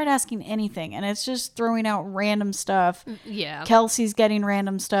mean, I tried asking anything, and it's just throwing out random stuff. Yeah. Kelsey's getting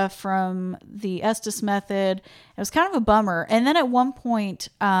random stuff from the Estes method. It was kind of a bummer. And then at one point,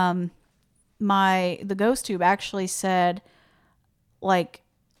 the ghost tube actually said like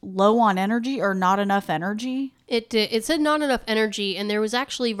low on energy or not enough energy. It did. It said not enough energy, and there was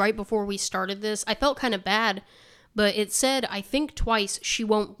actually, right before we started this, I felt kind of bad, but it said, I think twice, she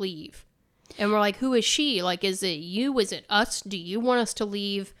won't leave. And we're like, who is she? Like, is it you? Is it us? Do you want us to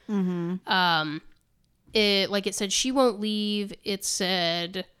leave? Mm-hmm. It said she won't leave. It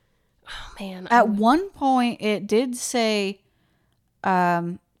said, oh man. At one point, it did say,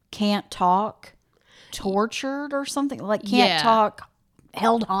 can't talk, tortured or something. Like, can't talk,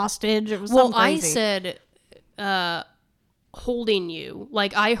 held hostage. It was something crazy. I said, holding you.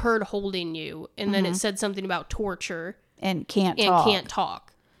 Like, I heard holding you. And then it said something about torture. And can't talk.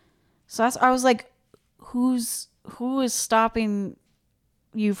 So I was like, who is stopping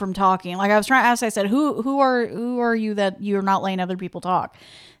you from talking? Like I was trying to ask, I said, who are you that you're not letting other people talk?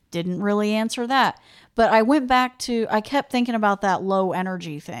 Didn't really answer that. But I kept thinking about that low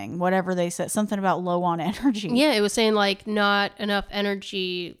energy thing, whatever they said, something about low on energy. Yeah, it was saying like not enough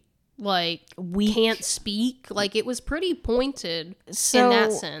energy, like we can't speak. Like it was pretty pointed in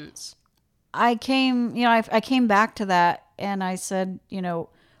that sense. I came back to that and I said,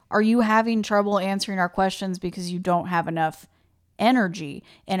 are you having trouble answering our questions because you don't have enough energy?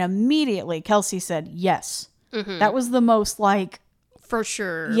 And immediately Kelsey said, yes. Mm-hmm. That was the most like, for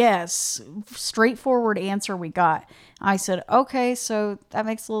sure. Yes. Straightforward answer we got. I said, okay, so that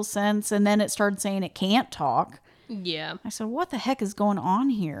makes a little sense. And then it started saying it can't talk. Yeah. I said, what the heck is going on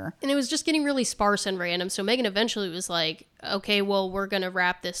here? And it was just getting really sparse and random. So Megan eventually was like, okay, well, we're going to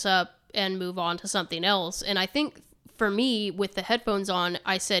wrap this up and move on to something else. And I think for me, with the headphones on,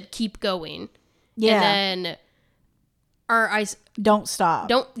 I said, keep going. Yeah. And then don't stop.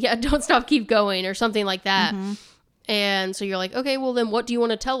 Don't stop, keep going, or something like that. Mm-hmm. And so you're like, okay, well then what do you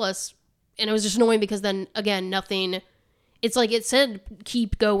want to tell us? And it was just annoying because then again, nothing. It's like it said,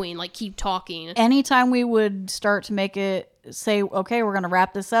 keep going, like keep talking. Anytime we would start to make it say, okay, we're going to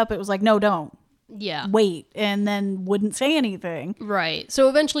wrap this up, it was like, no, don't. Yeah. Wait, and then wouldn't say anything. Right. So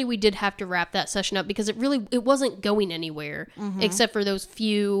eventually we did have to wrap that session up because it wasn't going anywhere except for those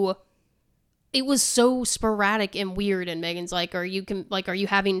few. It was so sporadic and weird. And Megan's like, are you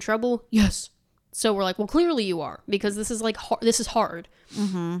having trouble? Yes. So we're like, well, clearly you are, because this is like this is hard.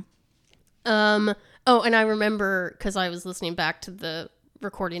 Mm-hmm. Oh, and I remember because I was listening back to the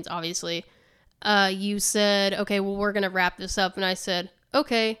recordings. Obviously, you said, okay, well, we're gonna wrap this up, and I said,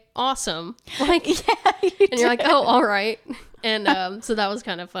 okay, awesome. Like, yeah, and you're like, oh, all right. And so that was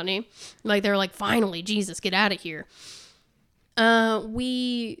kind of funny. Like, they were like, finally, Jesus, get out of here.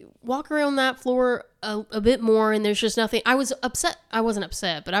 We walk around that floor a bit more, and there's just nothing. I was upset. I wasn't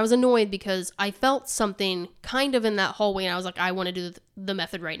upset, but I was annoyed because I felt something kind of in that hallway, and I was like, I want to do the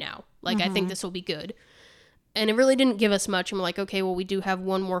method right now. Like, I think this will be good. And it really didn't give us much. I'm like, okay, well, we do have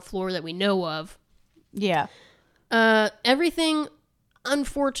one more floor that we know of. Yeah. Everything...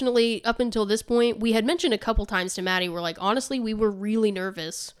 Unfortunately, up until this point, we had mentioned a couple times to Maddie, we're like, honestly, we were really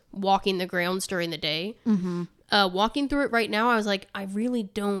nervous walking the grounds during the day. Mm-hmm. Walking through it right now, I was like, I really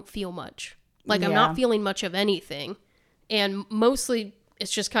don't feel much. Like, I'm not feeling much of anything. And mostly,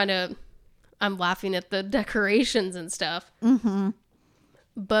 it's just kind of, I'm laughing at the decorations and stuff. Mm-hmm.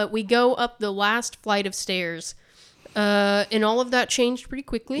 But we go up the last flight of stairs, and all of that changed pretty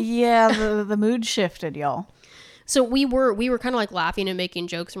quickly. Yeah, the mood shifted, y'all. So we were kind of like laughing and making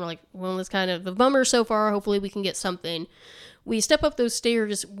jokes, and we're like, well, it's kind of a bummer so far. Hopefully we can get something. We step up those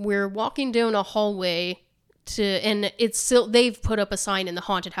stairs. We're walking down a hallway and it's still, they've put up a sign in the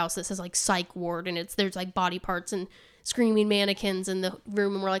haunted house that says like psych ward, and there's like body parts and screaming mannequins in the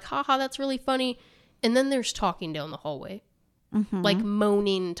room. And we're like, haha, that's really funny. And then there's talking down the hallway, like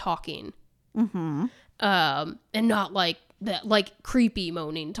moaning, talking. Mm-hmm. And not like that, like creepy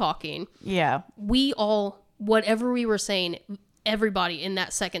moaning, talking. Yeah. Whatever we were saying, everybody in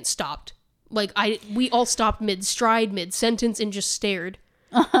that second stopped. Like, we all stopped mid-stride, mid-sentence, and just stared.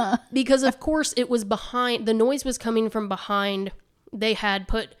 Because, of course, it was behind, the noise was coming from behind. They had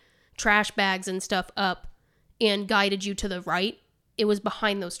put trash bags and stuff up and guided you to the right. It was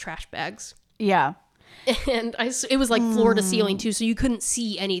behind those trash bags. Yeah. And it was like floor to ceiling, too, so you couldn't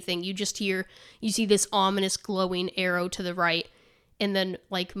see anything. You see this ominous glowing arrow to the right, and then,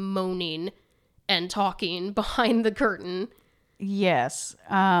 like, moaning and talking behind the curtain. Yes.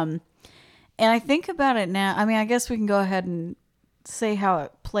 And I think about it now. I mean, I guess we can go ahead and say how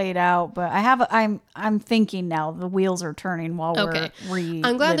it played out, but I'm thinking now the wheels are turning while we're reliving.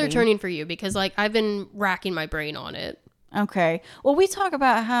 I'm glad they're turning for you because like I've been racking my brain on it. Okay. Well, we talk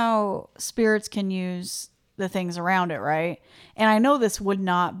about how spirits can use the things around it, right? And I know this would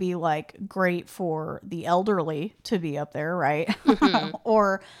not be like great for the elderly to be up there, right? Mm-hmm.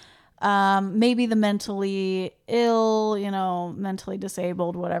 Or Maybe the mentally ill, mentally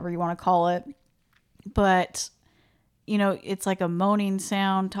disabled, whatever you want to call it. But, it's like a moaning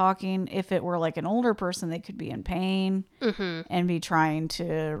sound talking. If it were like an older person, they could be in pain and be trying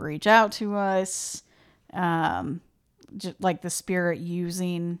to reach out to us. Just like the spirit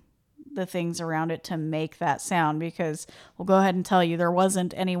using the things around it to make that sound, because we'll go ahead and tell you there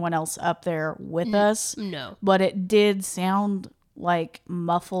wasn't anyone else up there with us. No. But it did sound like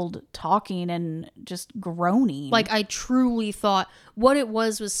muffled talking and just groaning. Like I truly thought what it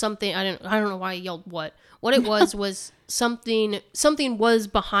was something. I don't know why I yelled what. What it was something was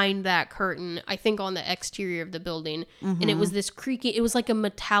behind that curtain, I think on the exterior of the building. And it was this creaking, it was like a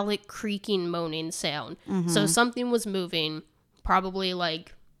metallic creaking moaning sound. So something was moving, probably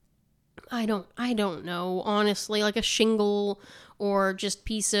like I don't know, honestly, like a shingle or just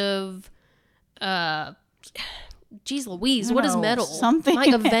piece of geez Louise, what is metal? Something.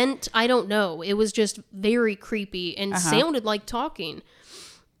 Like a vent, I don't know. It was just very creepy and sounded like talking.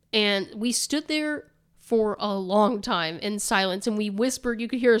 And we stood there for a long time in silence, and we whispered, you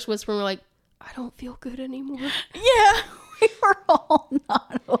could hear us whisper, and we're like, I don't feel good anymore. Yeah, we were all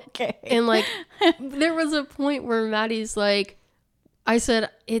not okay. And like, there was a point where Maddie's like, I said,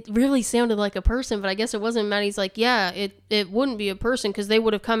 it really sounded like a person, but I guess it wasn't. Maddie's like, yeah, it wouldn't be a person because they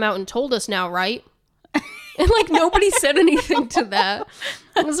would have come out and told us now, right? And like, nobody said anything to that.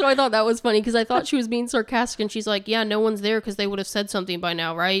 And so I thought that was funny because I thought she was being sarcastic, and she's like, yeah, no one's there because they would have said something by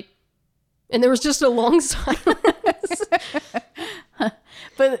now, right? And there was just a long silence.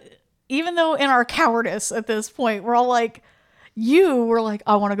 But even though in our cowardice at this point, we're all like, you were like,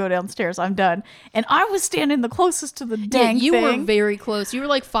 I want to go downstairs. I'm done. And I was standing the closest to the dang you thing. were very close. You were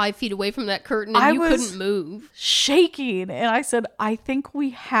like 5 feet away from that curtain, and you couldn't move. Shaking. And I said, I think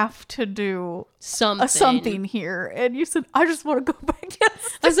we have to do something here. And you said, I just want to go back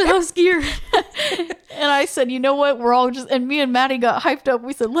downstairs. I said, I'm scared. And I said, you know what? We're all and me and Maddie got hyped up.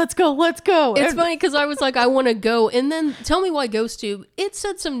 We said, let's go. It's funny because I was like, I want to go. And then tell me why GhostTube. It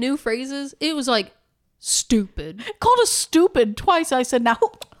said some new phrases. It was like, stupid. Called us stupid twice. I said, now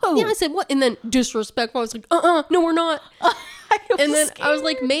who? Yeah, I said, what? And then disrespectful. I was like, no, we're not. And then I was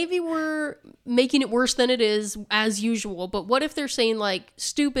like, maybe we're making it worse than it is as usual. But what if they're saying like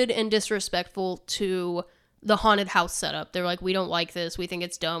stupid and disrespectful to the haunted house setup? They're like, we don't like this. We think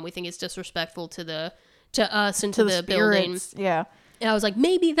it's dumb. We think it's disrespectful to us and to the building. Yeah. And I was like,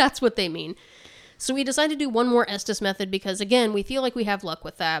 maybe that's what they mean. So we decided to do one more Estes method because, again, we feel like we have luck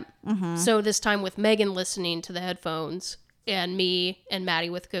with that. So this time with Megan listening to the headphones and me and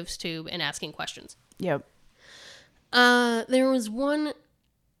Maddie with GhostTube and asking questions. Yep. There was one,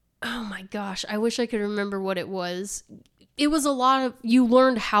 oh my gosh, I wish I could remember what it was. It was a lot of, you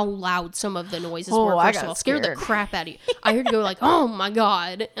learned how loud some of the noises were. I First of all, scared the crap out of you. I heard you go like, oh my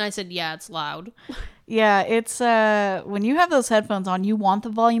God. And I said, yeah, it's loud. Yeah, it's when you have those headphones on, you want the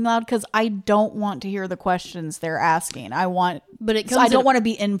volume loud because I don't want to hear the questions they're asking. I don't want to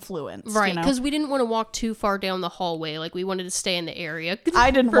be influenced, right? Because we didn't want to walk too far down the hallway. Like we wanted to stay in the area. I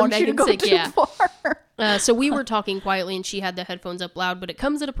didn't want you to go too far. So we were talking quietly, and she had the headphones up loud. But it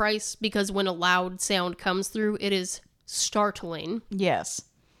comes at a price because when a loud sound comes through, it is startling. Yes.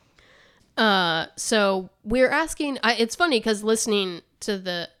 So we're asking. It's funny because listening to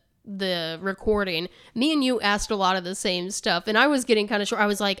the recording, me and you asked a lot of the same stuff, and I was getting kind of short. I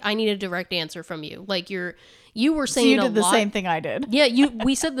was like, I need a direct answer from you. Like you were saying, so you did the same thing I did. Yeah,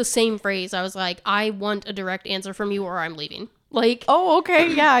 we said the same phrase. I was like, I want a direct answer from you, or I'm leaving. Like, oh,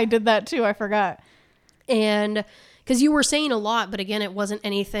 okay, yeah, I did that too. I forgot. And because you were saying a lot, but again, it wasn't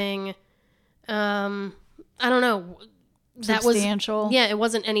anything. I don't know. Substantial. It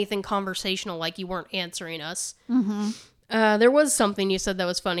wasn't anything conversational. Like you weren't answering us. There was something you said that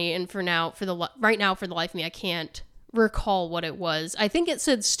was funny, and for right now, for the life of me, I can't recall what it was. I think it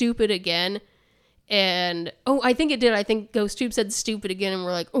said stupid again, and I think it did. I think GhostTube said stupid again, and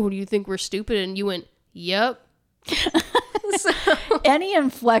we're like, oh, do you think we're stupid? And you went, yep. So, any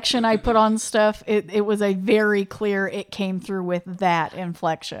inflection I put on stuff, it was a very clear, it came through with that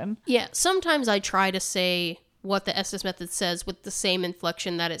inflection. Yeah, sometimes I try to say what the Estes method says with the same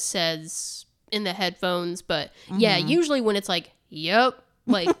inflection that it says in the headphones, but yeah, usually when it's like, yep,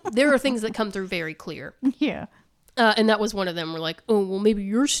 like there are things that come through very clear. Yeah. And that was one of them. We're like, oh, well, maybe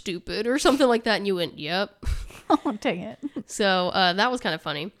you're stupid or something like that. And you went, yep. Oh, dang it. So that was kind of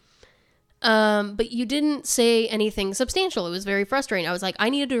funny. But you didn't say anything substantial. It was very frustrating. I was like, I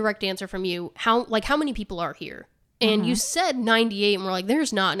need a direct answer from you. How many people are here? And you said 98, and we're like,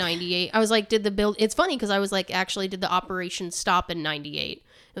 there's not 98. I was like, it's funny because I was like, actually, did the operation stop in 98?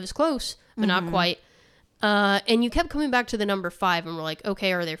 It was close, but not quite. And you kept coming back to the number 5, and we're like,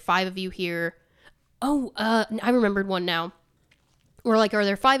 okay, are there 5 of you here? Oh, I remembered one now. We're like, are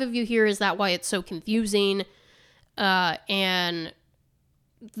there 5 of you here? Is that why it's so confusing? And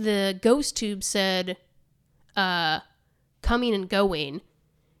the ghost tube said, coming and going.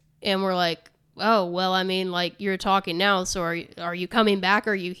 And we're like, oh, well, I mean, like, you're talking now, so are you coming back?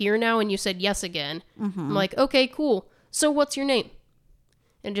 Are you here now? And you said yes again. I'm like, okay, cool. So what's your name?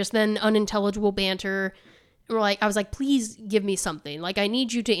 And just then unintelligible banter. And I was like, please give me something. Like, I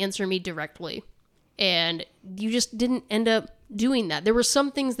need you to answer me directly. And you just didn't end up doing that. There were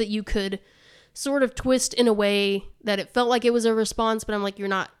some things that you could sort of twist in a way that it felt like it was a response, but I'm like,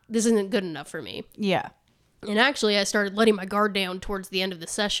 this isn't good enough for me. Yeah. And actually, I started letting my guard down towards the end of the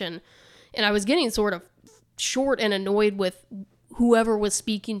session, and I was getting sort of short and annoyed with whoever was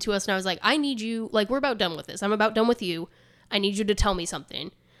speaking to us, and I was like, I need you, like, we're about done with this. I'm about done with you. I need you to tell me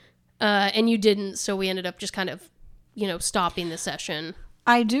something. And you didn't, so we ended up just kind of, stopping the session.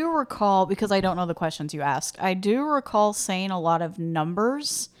 I do recall, because I don't know the questions you asked, I do recall saying a lot of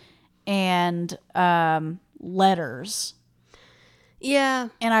numbers and letters. Yeah.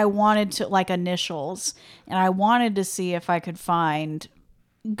 And I wanted to, like, initials, and I wanted to see if I could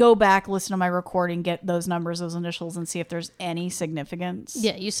go back, listen to my recording, get those numbers, those initials, and see if there's any significance.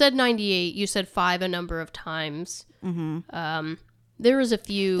 Yeah, you said 98, you said 5 a number of times. There was a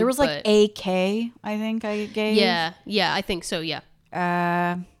few. There was like AK, I think I gave. Yeah, I think so, yeah.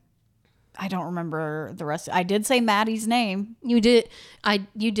 I don't remember the rest. I did say Maddie's name. You did.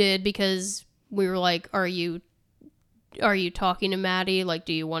 You did, because we were like, are you talking to Maddie? Like,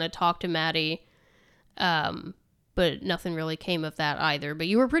 do you want to talk to Maddie? But nothing really came of that either. But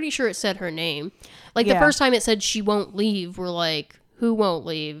you were pretty sure it said her name. Like, the first time it said she won't leave, we're like, who won't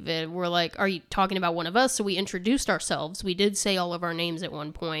leave? And we're like, are you talking about one of us? So we introduced ourselves. We did say all of our names at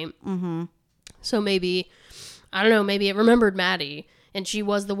one point. So maybe, I don't know, maybe it remembered Maddie. And she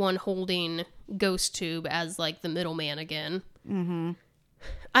was the one holding Ghost Tube as, like, the middleman again.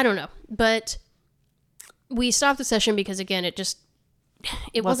 I don't know. But we stopped the session because, again, it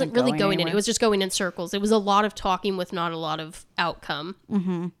wasn't really going in. It was just going in circles. It was a lot of talking with not a lot of outcome.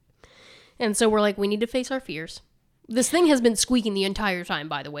 And so we're like, we need to face our fears. This thing has been squeaking the entire time,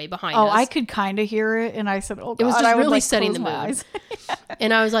 by the way, behind us. Oh, I could kind of hear it, and I said, oh, God. It was just really like, setting the mood.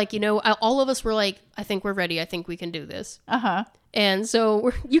 And I was like, all of us were like, I think we're ready. I think we can do this. And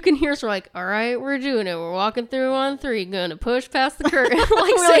so you can hear us, we're like, all right, we're doing it. We're walking through on 3, gonna push past the curtain.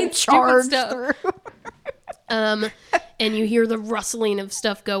 Like, saying stupid stuff. And you hear the rustling of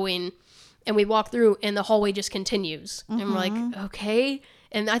stuff going, and we walk through, and the hallway just continues. And we're like, okay.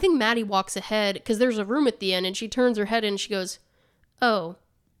 And I think Maddie walks ahead, because there's a room at the end, and she turns her head and she goes, oh.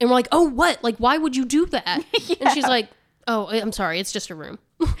 And we're like, oh, what? Like, why would you do that? And she's like, oh, I'm sorry, it's just a room.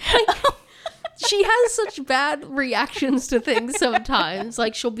 She has such bad reactions to things sometimes.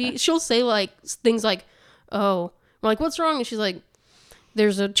 Like, she'll say, like, things like, oh. We're like, what's wrong? And she's like,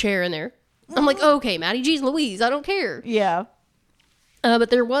 there's a chair in there. I'm like, oh, okay, Maddie, geez Louise, I don't care. Yeah. But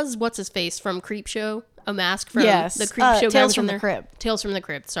there was, what's his face from Creepshow, a mask from the Creepshow. Tales from the Crypt. Tales from the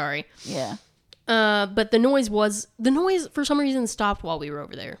Crypt, sorry. Yeah. But the noise for some reason stopped while we were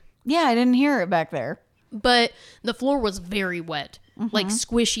over there. Yeah, I didn't hear it back there. But the floor was very wet, like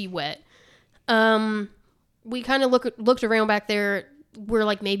squishy wet. We kind of looked around back there. We're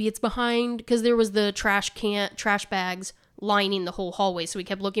like, maybe it's behind, because there was the trash bags lining the whole hallway. So we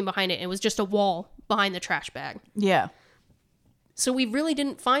kept looking behind it, and it was just a wall behind the trash bag. Yeah. So we really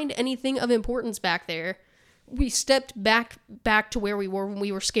didn't find anything of importance back there. We stepped back to where we were when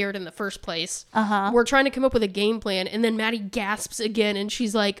we were scared in the first place. We're trying to come up with a game plan, and then Maddie gasps again, and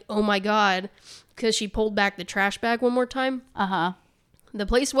she's like, oh my God, because she pulled back the trash bag one more time. The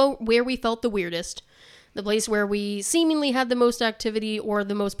place where we felt the weirdest, the place where we seemingly had the most activity or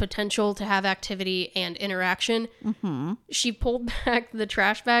the most potential to have activity and interaction. She pulled back the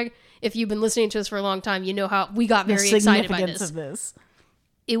trash bag. If you've been listening to us for a long time, you know how we got very excited by this. Of this.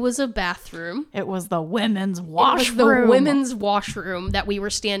 It was a bathroom. It was the women's washroom. It was the women's washroom that we were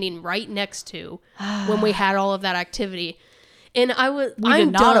standing right next to when we had all of that activity. And we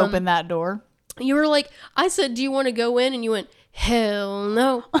did not open that door. You were like, I said, do you want to go in? And you went, hell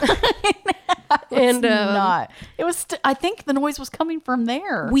no. And not. It was. I think the noise was coming from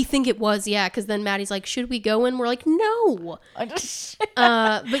there. We think it was, yeah. Because then Maddie's like, "Should we go in?" We're like, "No."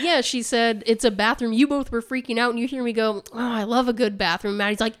 But yeah, she said it's a bathroom. You both were freaking out, and you hear me go, "Oh, I love a good bathroom."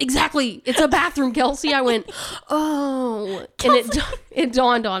 Maddie's like, "Exactly, it's a bathroom, Kelsey." I went, "Oh," and it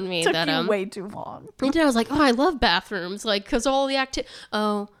dawned on me that took you way too long. And I was like, "Oh, I love bathrooms, like because all the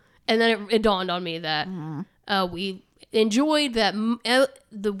and then it dawned on me that we enjoyed that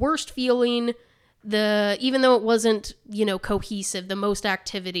the worst feeling even though it wasn't, cohesive, the most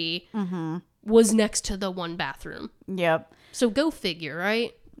activity was next to the one bathroom. Yep. So go figure,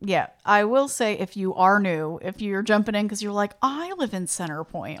 right? Yeah. I will say, if you are new, if you're jumping in because you're like, I live in Center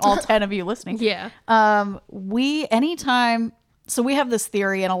Point, all 10 of you listening. Yeah. So we have this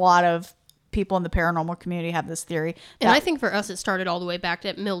theory, and a lot of people in the paranormal community have this theory. And I think for us, it started all the way back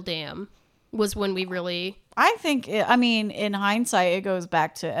at Mill Dam was when we really... I think, in hindsight, it goes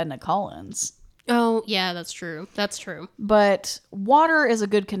back to Edna Collins. Oh, yeah, that's true. That's true. But water is a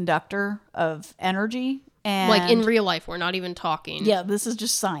good conductor of energy. And like in real life, we're not even talking. Yeah, this is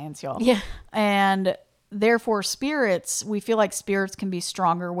just science, y'all. Yeah. And therefore, we feel like spirits can be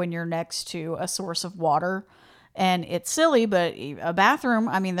stronger when you're next to a source of water. And it's silly, but a bathroom,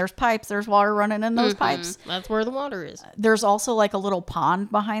 there's pipes, there's water running in those pipes. That's where the water is. There's also like a little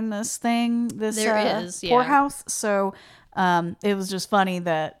pond behind this thing, there is, poorhouse. So it was just funny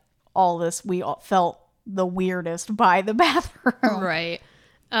that all this, we all felt the weirdest by the bathroom. Right.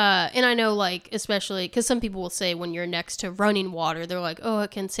 And I know, like, especially because some people will say when you're next to running water, they're like, oh,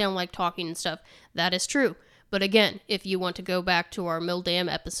 it can sound like talking and stuff. That is true. But again, if you want to go back to our Mill Dam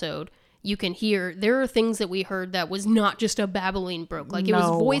episode, you can hear there are things that we heard that was not just a babbling brook. Like, it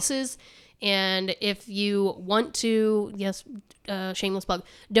was voices. And if you want to, yes, shameless plug,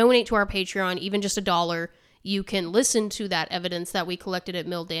 donate to our Patreon, even just $1, you can listen to that evidence that we collected at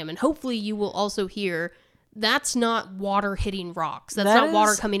Mill Dam. And hopefully you will also hear that's not water hitting rocks. That's not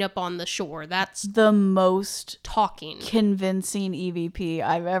water coming up on the shore. That's the most talking, convincing EVP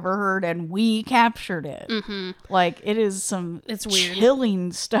I've ever heard, and we captured it. Like, it is it's weird,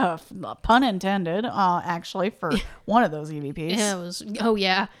 chilling stuff. Pun intended, actually, for one of those EVPs. Yeah, it was. Oh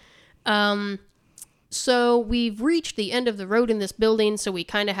yeah. So we've reached the end of the road in this building, so we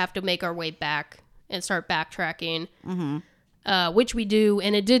kind of have to make our way back and start backtracking. Which we do,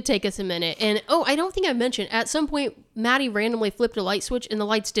 and it did take us a minute. And, I don't think I mentioned, at some point, Maddie randomly flipped a light switch, and the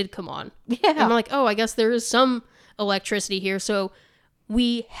lights did come on. Yeah. And I'm like, I guess there is some electricity here. So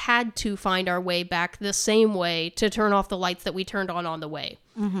we had to find our way back the same way to turn off the lights that we turned on the way,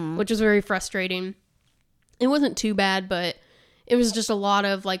 which was very frustrating. It wasn't too bad, but it was just a lot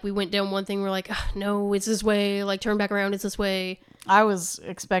of, like, we went down one thing, we're like, no, it's this way. Like, turn back around, it's this way. I was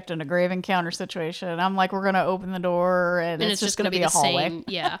expecting a grave encounter situation. I'm like, we're going to open the door and it's just going to be a hallway. Same.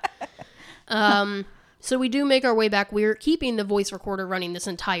 Yeah. So we do make our way back. We're keeping the voice recorder running this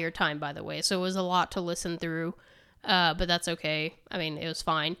entire time, by the way. So it was a lot to listen through, but that's okay. It was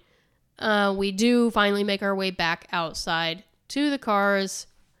fine. We do finally make our way back outside to the cars,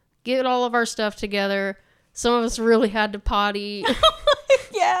 get all of our stuff together. Some of us really had to potty.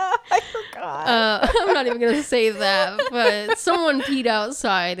 Yeah, I forgot. I'm not even going to say that, but someone peed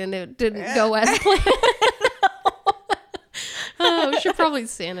outside and it didn't go as planned. We should probably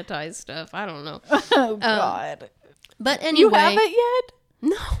sanitize stuff. I don't know. Oh, God. But anyway. You haven't yet?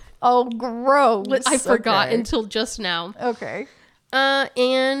 No. Oh, gross. I forgot until just now. Okay.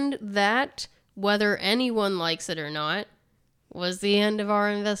 And that, whether anyone likes it or not, was the end of our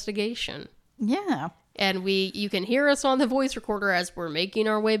investigation. Yeah. And you can hear us on the voice recorder as we're making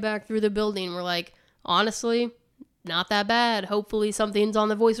our way back through the building. We're like, honestly, not that bad. Hopefully something's on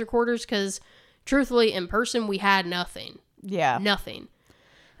the voice recorders, because truthfully, in person, we had nothing. Yeah. Nothing.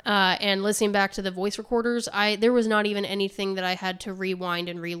 And listening back to the voice recorders, there was not even anything that I had to rewind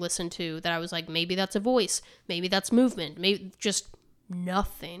and re-listen to that I was like, maybe that's a voice. Maybe that's movement. Maybe just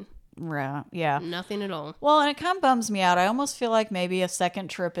nothing. Right. Yeah. Nothing at all. Well, and it kind of bums me out. I almost feel like maybe a second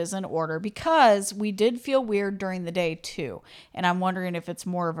trip is in order, because we did feel weird during the day too. And I'm wondering if it's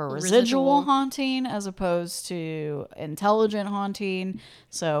more of a residual haunting as opposed to intelligent haunting.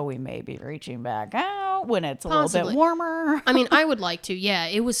 So we may be reaching back out when it's a little bit warmer. I would like to. Yeah.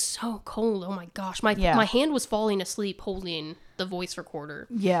 It was so cold. Oh my gosh. My hand was falling asleep holding the voice recorder.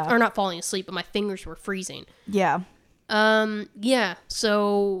 Yeah. Or not falling asleep, but my fingers were freezing. Yeah. Yeah,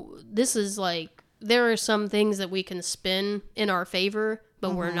 so this is like, there are some things that we can spin in our favor,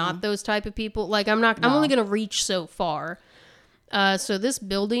 but we're not those type of people. Like, I'm only going to reach so far. So this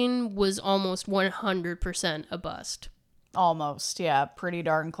building was almost 100% a bust. Almost, yeah, pretty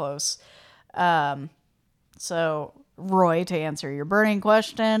darn close. So, Roy, to answer your burning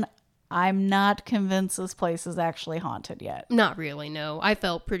question, I'm not convinced this place is actually haunted yet. Not really, no. I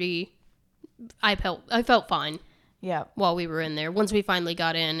felt fine. Yeah. While we were in there. Once we finally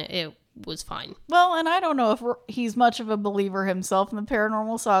got in, it was fine. Well, and I don't know if he's much of a believer himself in the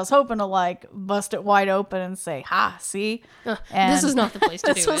paranormal, so I was hoping to, like, bust it wide open and say, ha, see? This is not the place to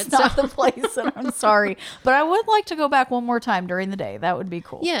do it. This was not the place, and I'm sorry. But I would like to go back one more time during the day. That would be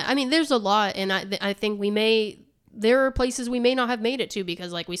cool. Yeah, there's a lot, and I think we may there are places we may not have made it to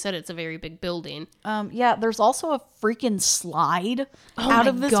because, like we said, it's a very big building. Yeah, there's also a freaking slide out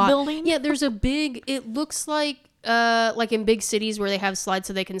of this building. Yeah, there's a big, it looks like in big cities where they have slides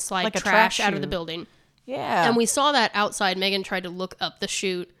so they can slide Like a trash trash out of the chute. building. Yeah. And we saw that outside. Megan tried to look up the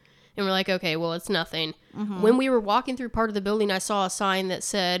chute, and we're like, okay, well, it's nothing. Mm-hmm. When we were walking through part of the building, I saw a sign that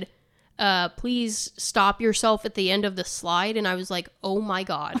said, please stop yourself at the end of the slide. And I was like, oh my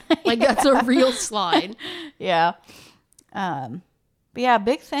God. Like, that's a real slide. Yeah. But yeah,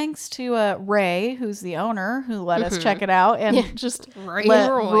 big thanks to Ray, who's the owner, who let us check it out and just Ray let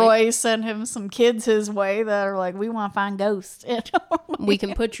and Roy send him some kids his way that are like, we want to find ghosts. We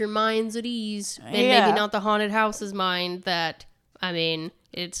can put your minds at ease. And Yeah. maybe not the haunted house's mind that, I mean,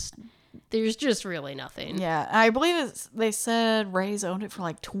 there's just really nothing. Yeah, I believe they said Ray's owned it for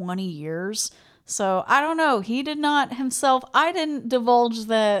like 20 years. So I don't know. He did not himself. I didn't divulge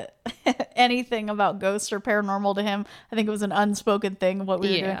anything about ghosts or paranormal to him. I think it was an unspoken thing of what we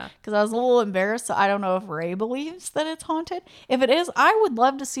were doing because I was a little embarrassed. So I don't know if Ray believes that it's haunted. If it is, I would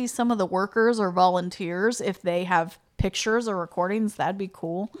love to see some of the workers or volunteers if they have pictures or recordings. That'd be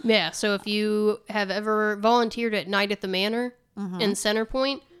cool. Yeah. So if you have ever volunteered at night at the Manor in Center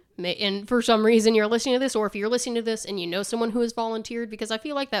Point, and for some reason you're listening to this, or if you're listening to this and you know someone who has volunteered, because I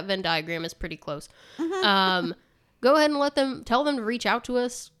feel like that Venn diagram is pretty close, go ahead and tell them to reach out to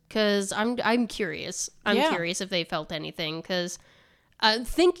us, because I'm curious. I'm curious if they felt anything, because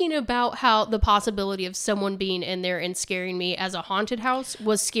thinking about how the possibility of someone being in there and scaring me as a haunted house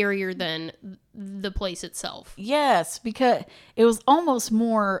was scarier than the place itself. Yes, because it was almost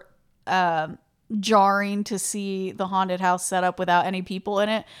more jarring to see the haunted house set up without any people in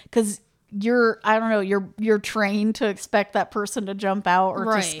it, because you're trained to expect that person to jump out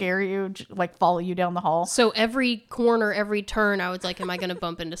or to scare you, like follow you down the hall. So every corner, every turn, I was like, am I going to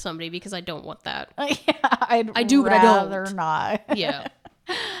bump into somebody? Because I don't want that. Yeah, I do, but I don't. rather not. Yeah.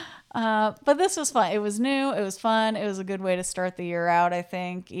 But this was fun. It was new. It was fun. It was a good way to start the year out, I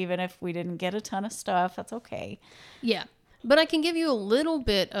think. Even if we didn't get a ton of stuff, that's okay. Yeah. But I can give you a little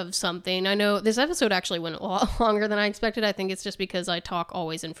bit of something. I know this episode actually went a lot longer than I expected. I think it's just because I talk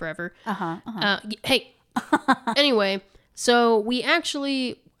always and forever. Hey. Anyway, so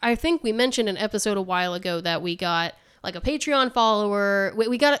I think we mentioned an episode a while ago that we got like a Patreon follower.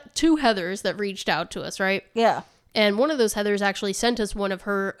 We got 2 Heathers that reached out to us, right? Yeah. And one of those Heathers actually sent us one of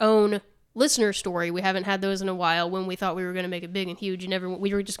her own listener story. We haven't had those in a while, when we thought we were going to make it big and huge and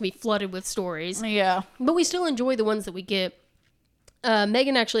we were just going to be flooded with stories. Yeah. But we still enjoy the ones that we get.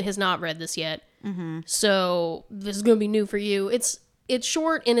 Megan actually has not read this yet. So this is going to be new for you. It's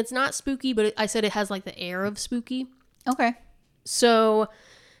short and it's not spooky, but I said it has like the air of spooky. Okay. So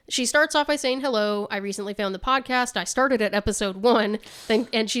she starts off by saying, hello, I recently found the podcast. I started at episode 1,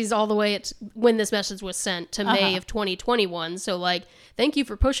 and she's all the way at when this message was sent to May of 2021. So like, thank you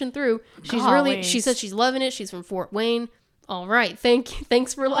for pushing through. She said she's loving it. She's from Fort Wayne. All right.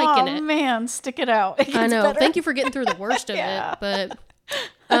 Thanks for liking it. Oh man, stick it out. I know. Better. Thank you for getting through the worst of it. But,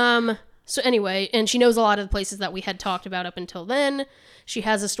 so anyway, and she knows a lot of the places that we had talked about up until then. She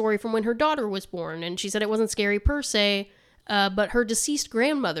has a story from when her daughter was born, and she said it wasn't scary per se, but her deceased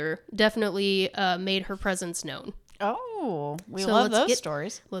grandmother definitely made her presence known. Oh, we love those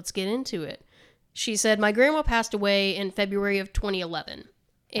stories. Let's get into it. She said, my grandma passed away in February of 2011,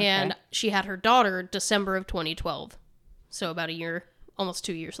 and she had her daughter December of 2012. So about a year, almost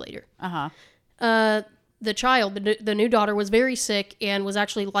 2 years later. The child, the new daughter, was very sick and was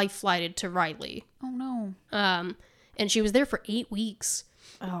actually life-flighted to Riley. Oh, no. And she was there for 8 weeks.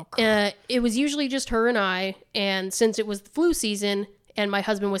 Oh, God. It was usually just her and I, and since it was the flu season and my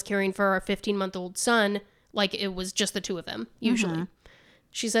husband was caring for our 15-month-old son, like it was just the 2 of them, usually.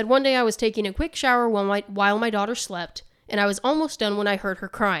 She said, one day I was taking a quick shower while my daughter slept, and I was almost done when I heard her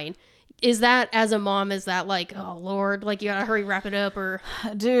crying. Is that, as a mom, is that like, oh, Lord, like you gotta hurry, wrap it up, or...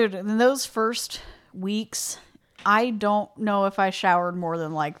 Dude, in those first weeks, I don't know if I showered more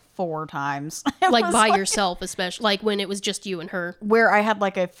than like 4 times. Like by yourself, especially, like when it was just you and her. Where I had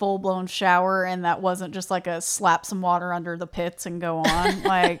like a full-blown shower and that wasn't just like a slap some water under the pits and go on.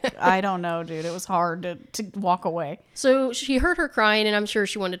 Like, I don't know, dude. It was hard to walk away. So she heard her crying, and I'm sure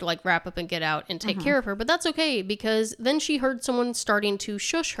she wanted to like wrap up and get out and take care of her, but that's okay, because then she heard someone starting to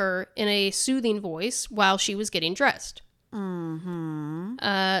shush her in a soothing voice while she was getting dressed.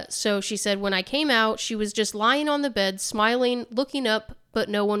 So she said, when I came out, she was just lying on the bed, smiling, looking up, but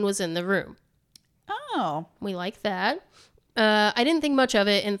no one was in the room. Oh. We like that. I didn't think much of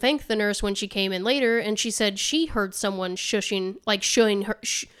it and thanked the nurse when she came in later, and she said she heard someone shushing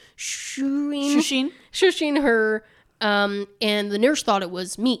her, and the nurse thought it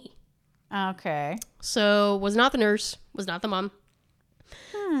was me. Okay. So was not the nurse, was not the mom.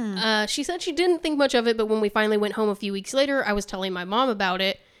 She said she didn't think much of it, but when we finally went home a few weeks later, I was telling my mom about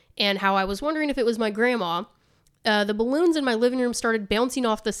it and how I was wondering if it was my grandma. The balloons in my living room started bouncing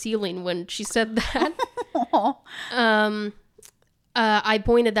off the ceiling when she said that. I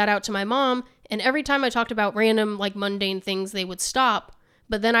pointed that out to my mom, and every time I talked about random, like, mundane things, they would stop.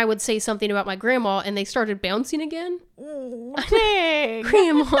 But then I would say something about my grandma, and they started bouncing again. Dang.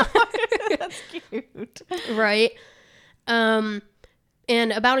 Grandma. That's cute. Right.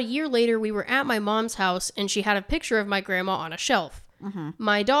 And about a year later, we were at my mom's house, and she had a picture of my grandma on a shelf.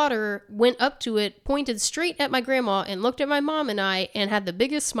 My daughter went up to it, pointed straight at my grandma, and looked at my mom and I, and had the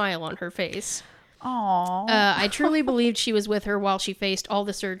biggest smile on her face. Aww. I truly believed she was with her while she faced all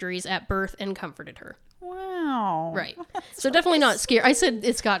the surgeries at birth and comforted her. Wow. Right. So definitely not scary. I said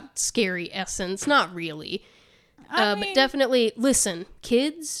it's got scary essence. Not really. But definitely, listen,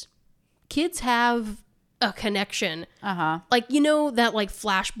 kids have a connection. Like, you know, that like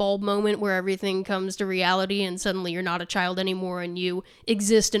flashbulb moment where everything comes to reality and suddenly you're not a child anymore and you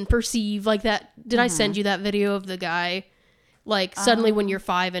exist and perceive like that. Did I send you that video of the guy? Like, suddenly when you're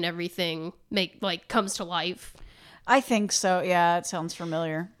 5 and everything comes to life. I think so. Yeah, it sounds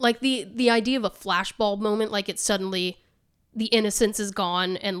familiar. Like the idea of a flashbulb moment, like it's suddenly the innocence is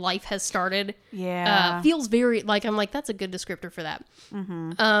gone and life has started. Yeah. Feels very, like, I'm like, that's a good descriptor for that.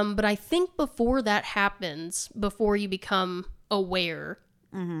 But I think before that happens, before you become aware,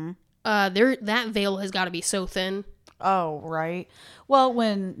 that veil has got to be so thin. Oh, right. Well,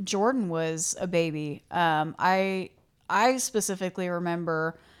 when Jordan was a baby, I specifically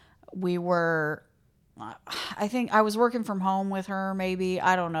remember I think I was working from home with her, maybe,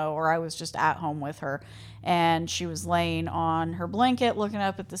 I don't know, or I was just at home with her, and she was laying on her blanket looking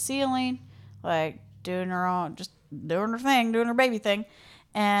up at the ceiling, like doing her thing, doing her baby thing,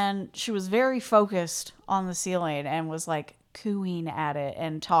 and she was very focused on the ceiling and was like cooing at it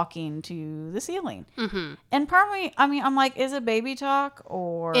and talking to the ceiling. And part of me, I mean, I'm like, is it baby talk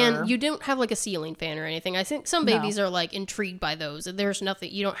or... And you don't have like a ceiling fan or anything. I think some babies are like intrigued by those. There's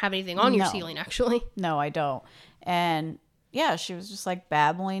nothing, you don't have anything on your ceiling actually. No, I don't. And yeah, she was just like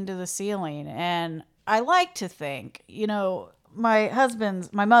babbling to the ceiling. And I like to think, you know, my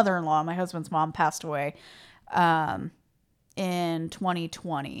mother-in-law, my husband's mom passed away in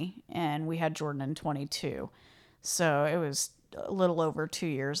 2020, and we had Jordan in 22. So it was a little over 2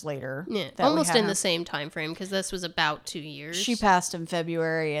 years later. Yeah, almost in the same time frame, because this was about 2 years. She passed in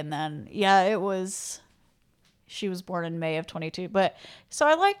February, and then, she was born in May of 22. But, so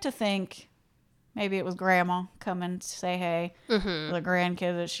I like to think maybe it was grandma coming to say hey, the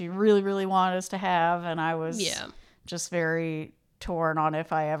grandkid that she really, really wanted us to have, and I was just very torn on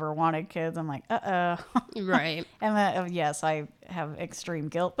if I ever wanted kids. I'm like, right. And then, yes, I have extreme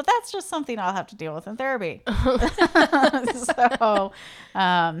guilt, but that's just something I'll have to deal with in therapy. So,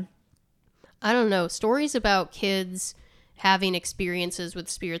 I don't know, stories about kids having experiences with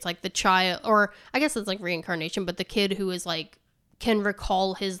spirits, like the child, or I guess it's like reincarnation, but the kid who is like can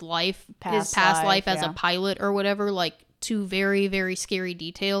recall his past life as a pilot or whatever, like, to very, very scary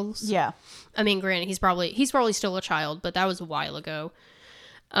details. Yeah. I mean, granted, he's probably still a child, but that was a while ago.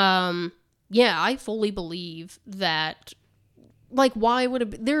 Yeah, I fully believe that, like, why would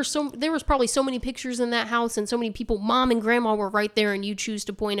it be, there was probably so many pictures in that house and so many people, mom and grandma were right there, and you choose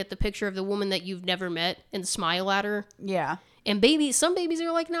to point at the picture of the woman that you've never met and smile at her. Yeah. And some babies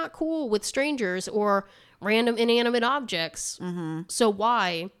are like not cool with strangers or random inanimate objects. So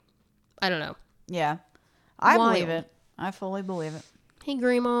why? I don't know. Yeah. I believe it. I fully believe it. Hey,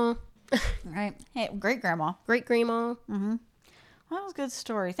 grandma. Right. Hey, great grandma. Great grandma. That was a good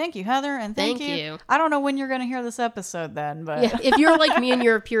story. Thank you, Heather, and thank you. I don't know when you're going to hear this episode then, but... Yeah, if you're like me and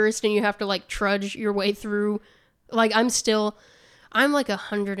you're a purist and you have to like trudge your way through, like I'm like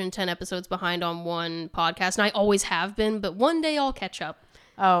 110 episodes behind on one podcast, and I always have been, but one day I'll catch up.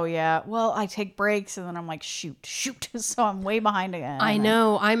 Oh, yeah. Well, I take breaks, and then I'm like, shoot. So I'm way behind again. I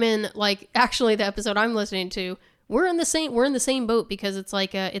know. I'm in, like, actually the episode I'm listening to, we're in the same boat, because it's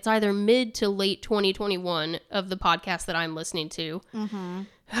like it's either mid to late 2021 of the podcast that I'm listening to.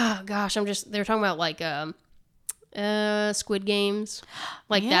 Oh, gosh, they're talking about like Squid Games,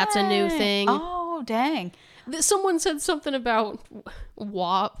 like that's a new thing. Oh, dang. Someone said something about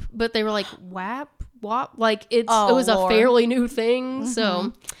WAP, but they were like WAP, like it was a fairly new thing.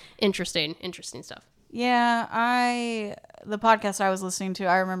 So interesting stuff. Yeah, the podcast I was listening to,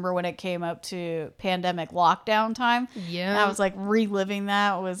 I remember when it came up to pandemic lockdown time. Yeah. I was like reliving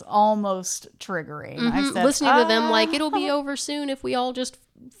that was almost triggering. I said, listening to them like, it'll be over soon if we all just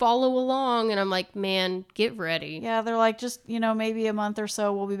follow along. And I'm like, man, get ready. Yeah, they're like, just, maybe a month or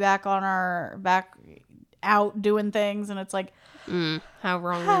so we'll be back out doing things. And it's like, how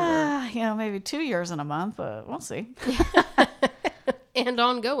wrong we were. Maybe 2 years and a month, but we'll see. And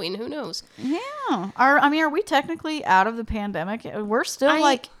ongoing, who knows? Yeah. Are we technically out of the pandemic? We're still in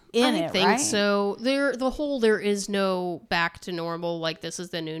it, right? I think so. There is no back to normal, like this is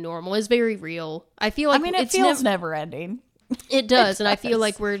the new normal, is very real. I feel like it feels never ending. It does. And I feel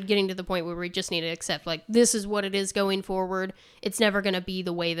like we're getting to the point where we just need to accept, like, this is what it is going forward. It's never going to be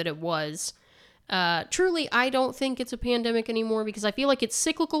the way that it was. Truly, I don't think it's a pandemic anymore because I feel like it's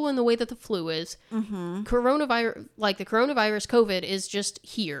cyclical in the way that the flu is. Mm-hmm. Coronavirus, like the coronavirus, COVID is just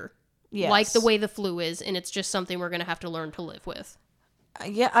here. Yes. Like the way the flu is, and it's just something we're going to have to learn to live with.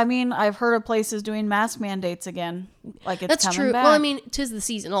 Yeah, I've heard of places doing mask mandates again. Like it's coming true. back. Well, 'tis the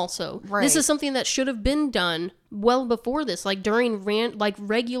season also. Right. This is something that should have been done well before this, like during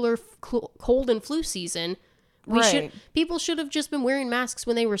regular cold and flu season. People should have just been wearing masks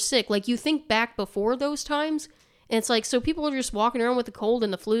when they were sick. Like, you think back before those times, and it's like, so people are just walking around with the cold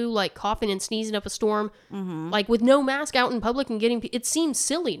and the flu, like coughing and sneezing up a storm, like with no mask out in public and it seems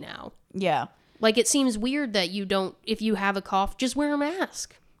silly now. Yeah. Like, it seems weird that if you have a cough, just wear a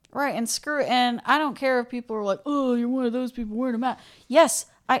mask. Right, and I don't care if people are like, oh, you're one of those people wearing a mask. Yes,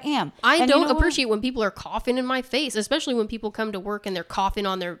 I am. I don't appreciate when people are coughing in my face, especially when people come to work and they're coughing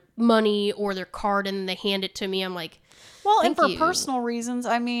on their money or their card and they hand it to me. I'm like, well, and for personal reasons,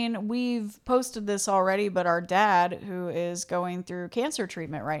 we've posted this already, but our dad, who is going through cancer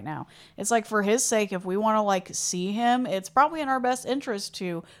treatment right now, it's like, for his sake, if we want to see him, it's probably in our best interest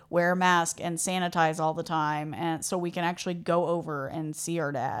to wear a mask and sanitize all the time, and so we can actually go over and see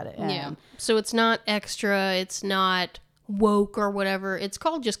our dad. Yeah. So it's not extra. It's not woke or whatever. It's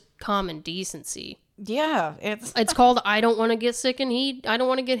called just common decency. Yeah. It's called, I don't want to get sick and I don't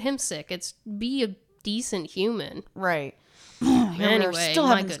want to get him sick. It's be a decent human. Right. Anyway, we're still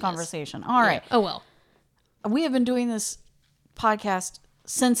having this conversation. All right. Oh, well. We have been doing this podcast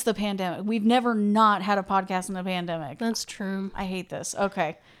since the pandemic. We've never not had a podcast in the pandemic. That's true. I hate this.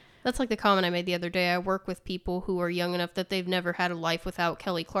 Okay. That's like the comment I made the other day. I work with people who are young enough that they've never had a life without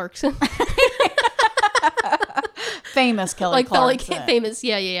Kelly Clarkson. Famous Kelly Clarkson. Famous,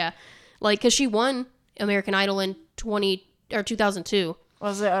 yeah. Like, because she won American Idol in 2002.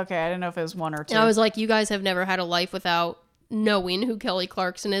 Was it? Okay, I didn't know if it was 1 or 2. And I was like, you guys have never had a life without knowing who Kelly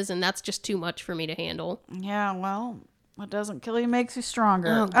Clarkson is, and that's just too much for me to handle. Yeah, well, what doesn't kill you makes you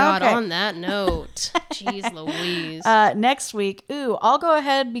stronger. Oh, God, on that note. Jeez Louise. Next week, I'll go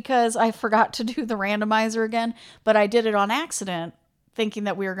ahead because I forgot to do the randomizer again, but I did it on accident, thinking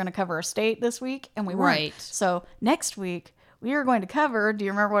that we were going to cover a state this week, and we weren't. Right. So next week, we are going to cover, do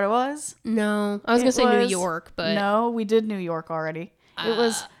you remember what it was? No. I was going to say New York, but... No, we did New York already. It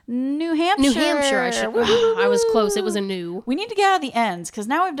was New Hampshire. New Hampshire. I was close. It was a new. We need to get out of the ends because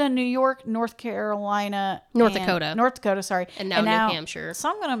now we've done New York, North Carolina, North Dakota, sorry, and now New Hampshire.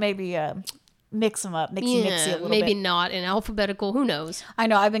 So I'm gonna maybe mix them up, mixy a little bit. Maybe not in alphabetical. Who knows? I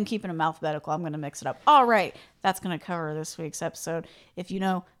know. I've been keeping them alphabetical. I'm gonna mix it up. All right, that's gonna cover this week's episode. If you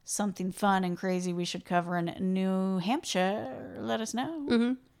know something fun and crazy we should cover in New Hampshire, let us know.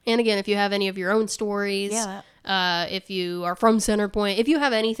 Mm-hmm. And again, if you have any of your own stories, if you are from Centerpoint, if you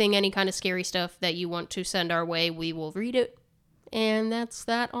have any kind of scary stuff that you want to send our way, we will read it. And that's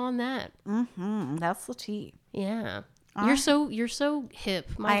that on that. Mm-hmm. That's the tea. Yeah. You're so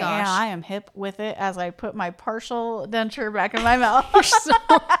hip. My gosh. I am hip with it as I put my partial denture back in my mouth.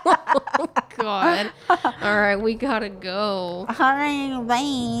 Oh, God. All right, we gotta go. All right,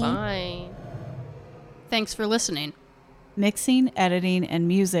 bye. Bye. Thanks for listening. Mixing, editing, and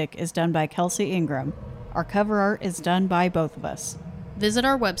music is done by Kelsey Ingram. Our cover art is done by both of us. Visit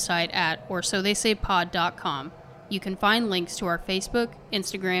our website at orsotheysaypod.com. You can find links to our Facebook,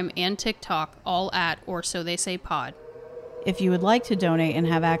 Instagram, and TikTok all at orsotheysaypod. If you would like to donate and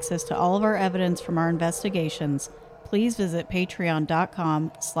have access to all of our evidence from our investigations, please visit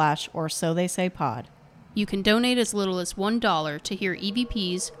patreon.com/orsotheysaypod. You can donate as little as $1 to hear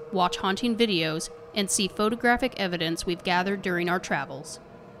EVPs, watch haunting videos, and see photographic evidence we've gathered during our travels.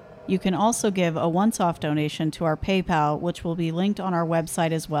 You can also give a once-off donation to our PayPal, which will be linked on our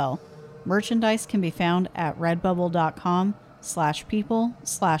website as well. Merchandise can be found at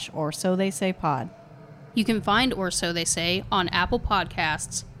redbubble.com/people/orsotheysaypod. You can find Or So They Say on Apple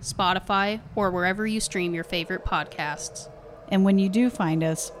Podcasts, Spotify, or wherever you stream your favorite podcasts. And when you do find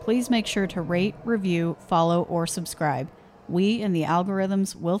us, please make sure to rate, review, follow, or subscribe. We and the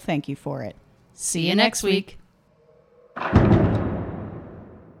algorithms will thank you for it. See you next week.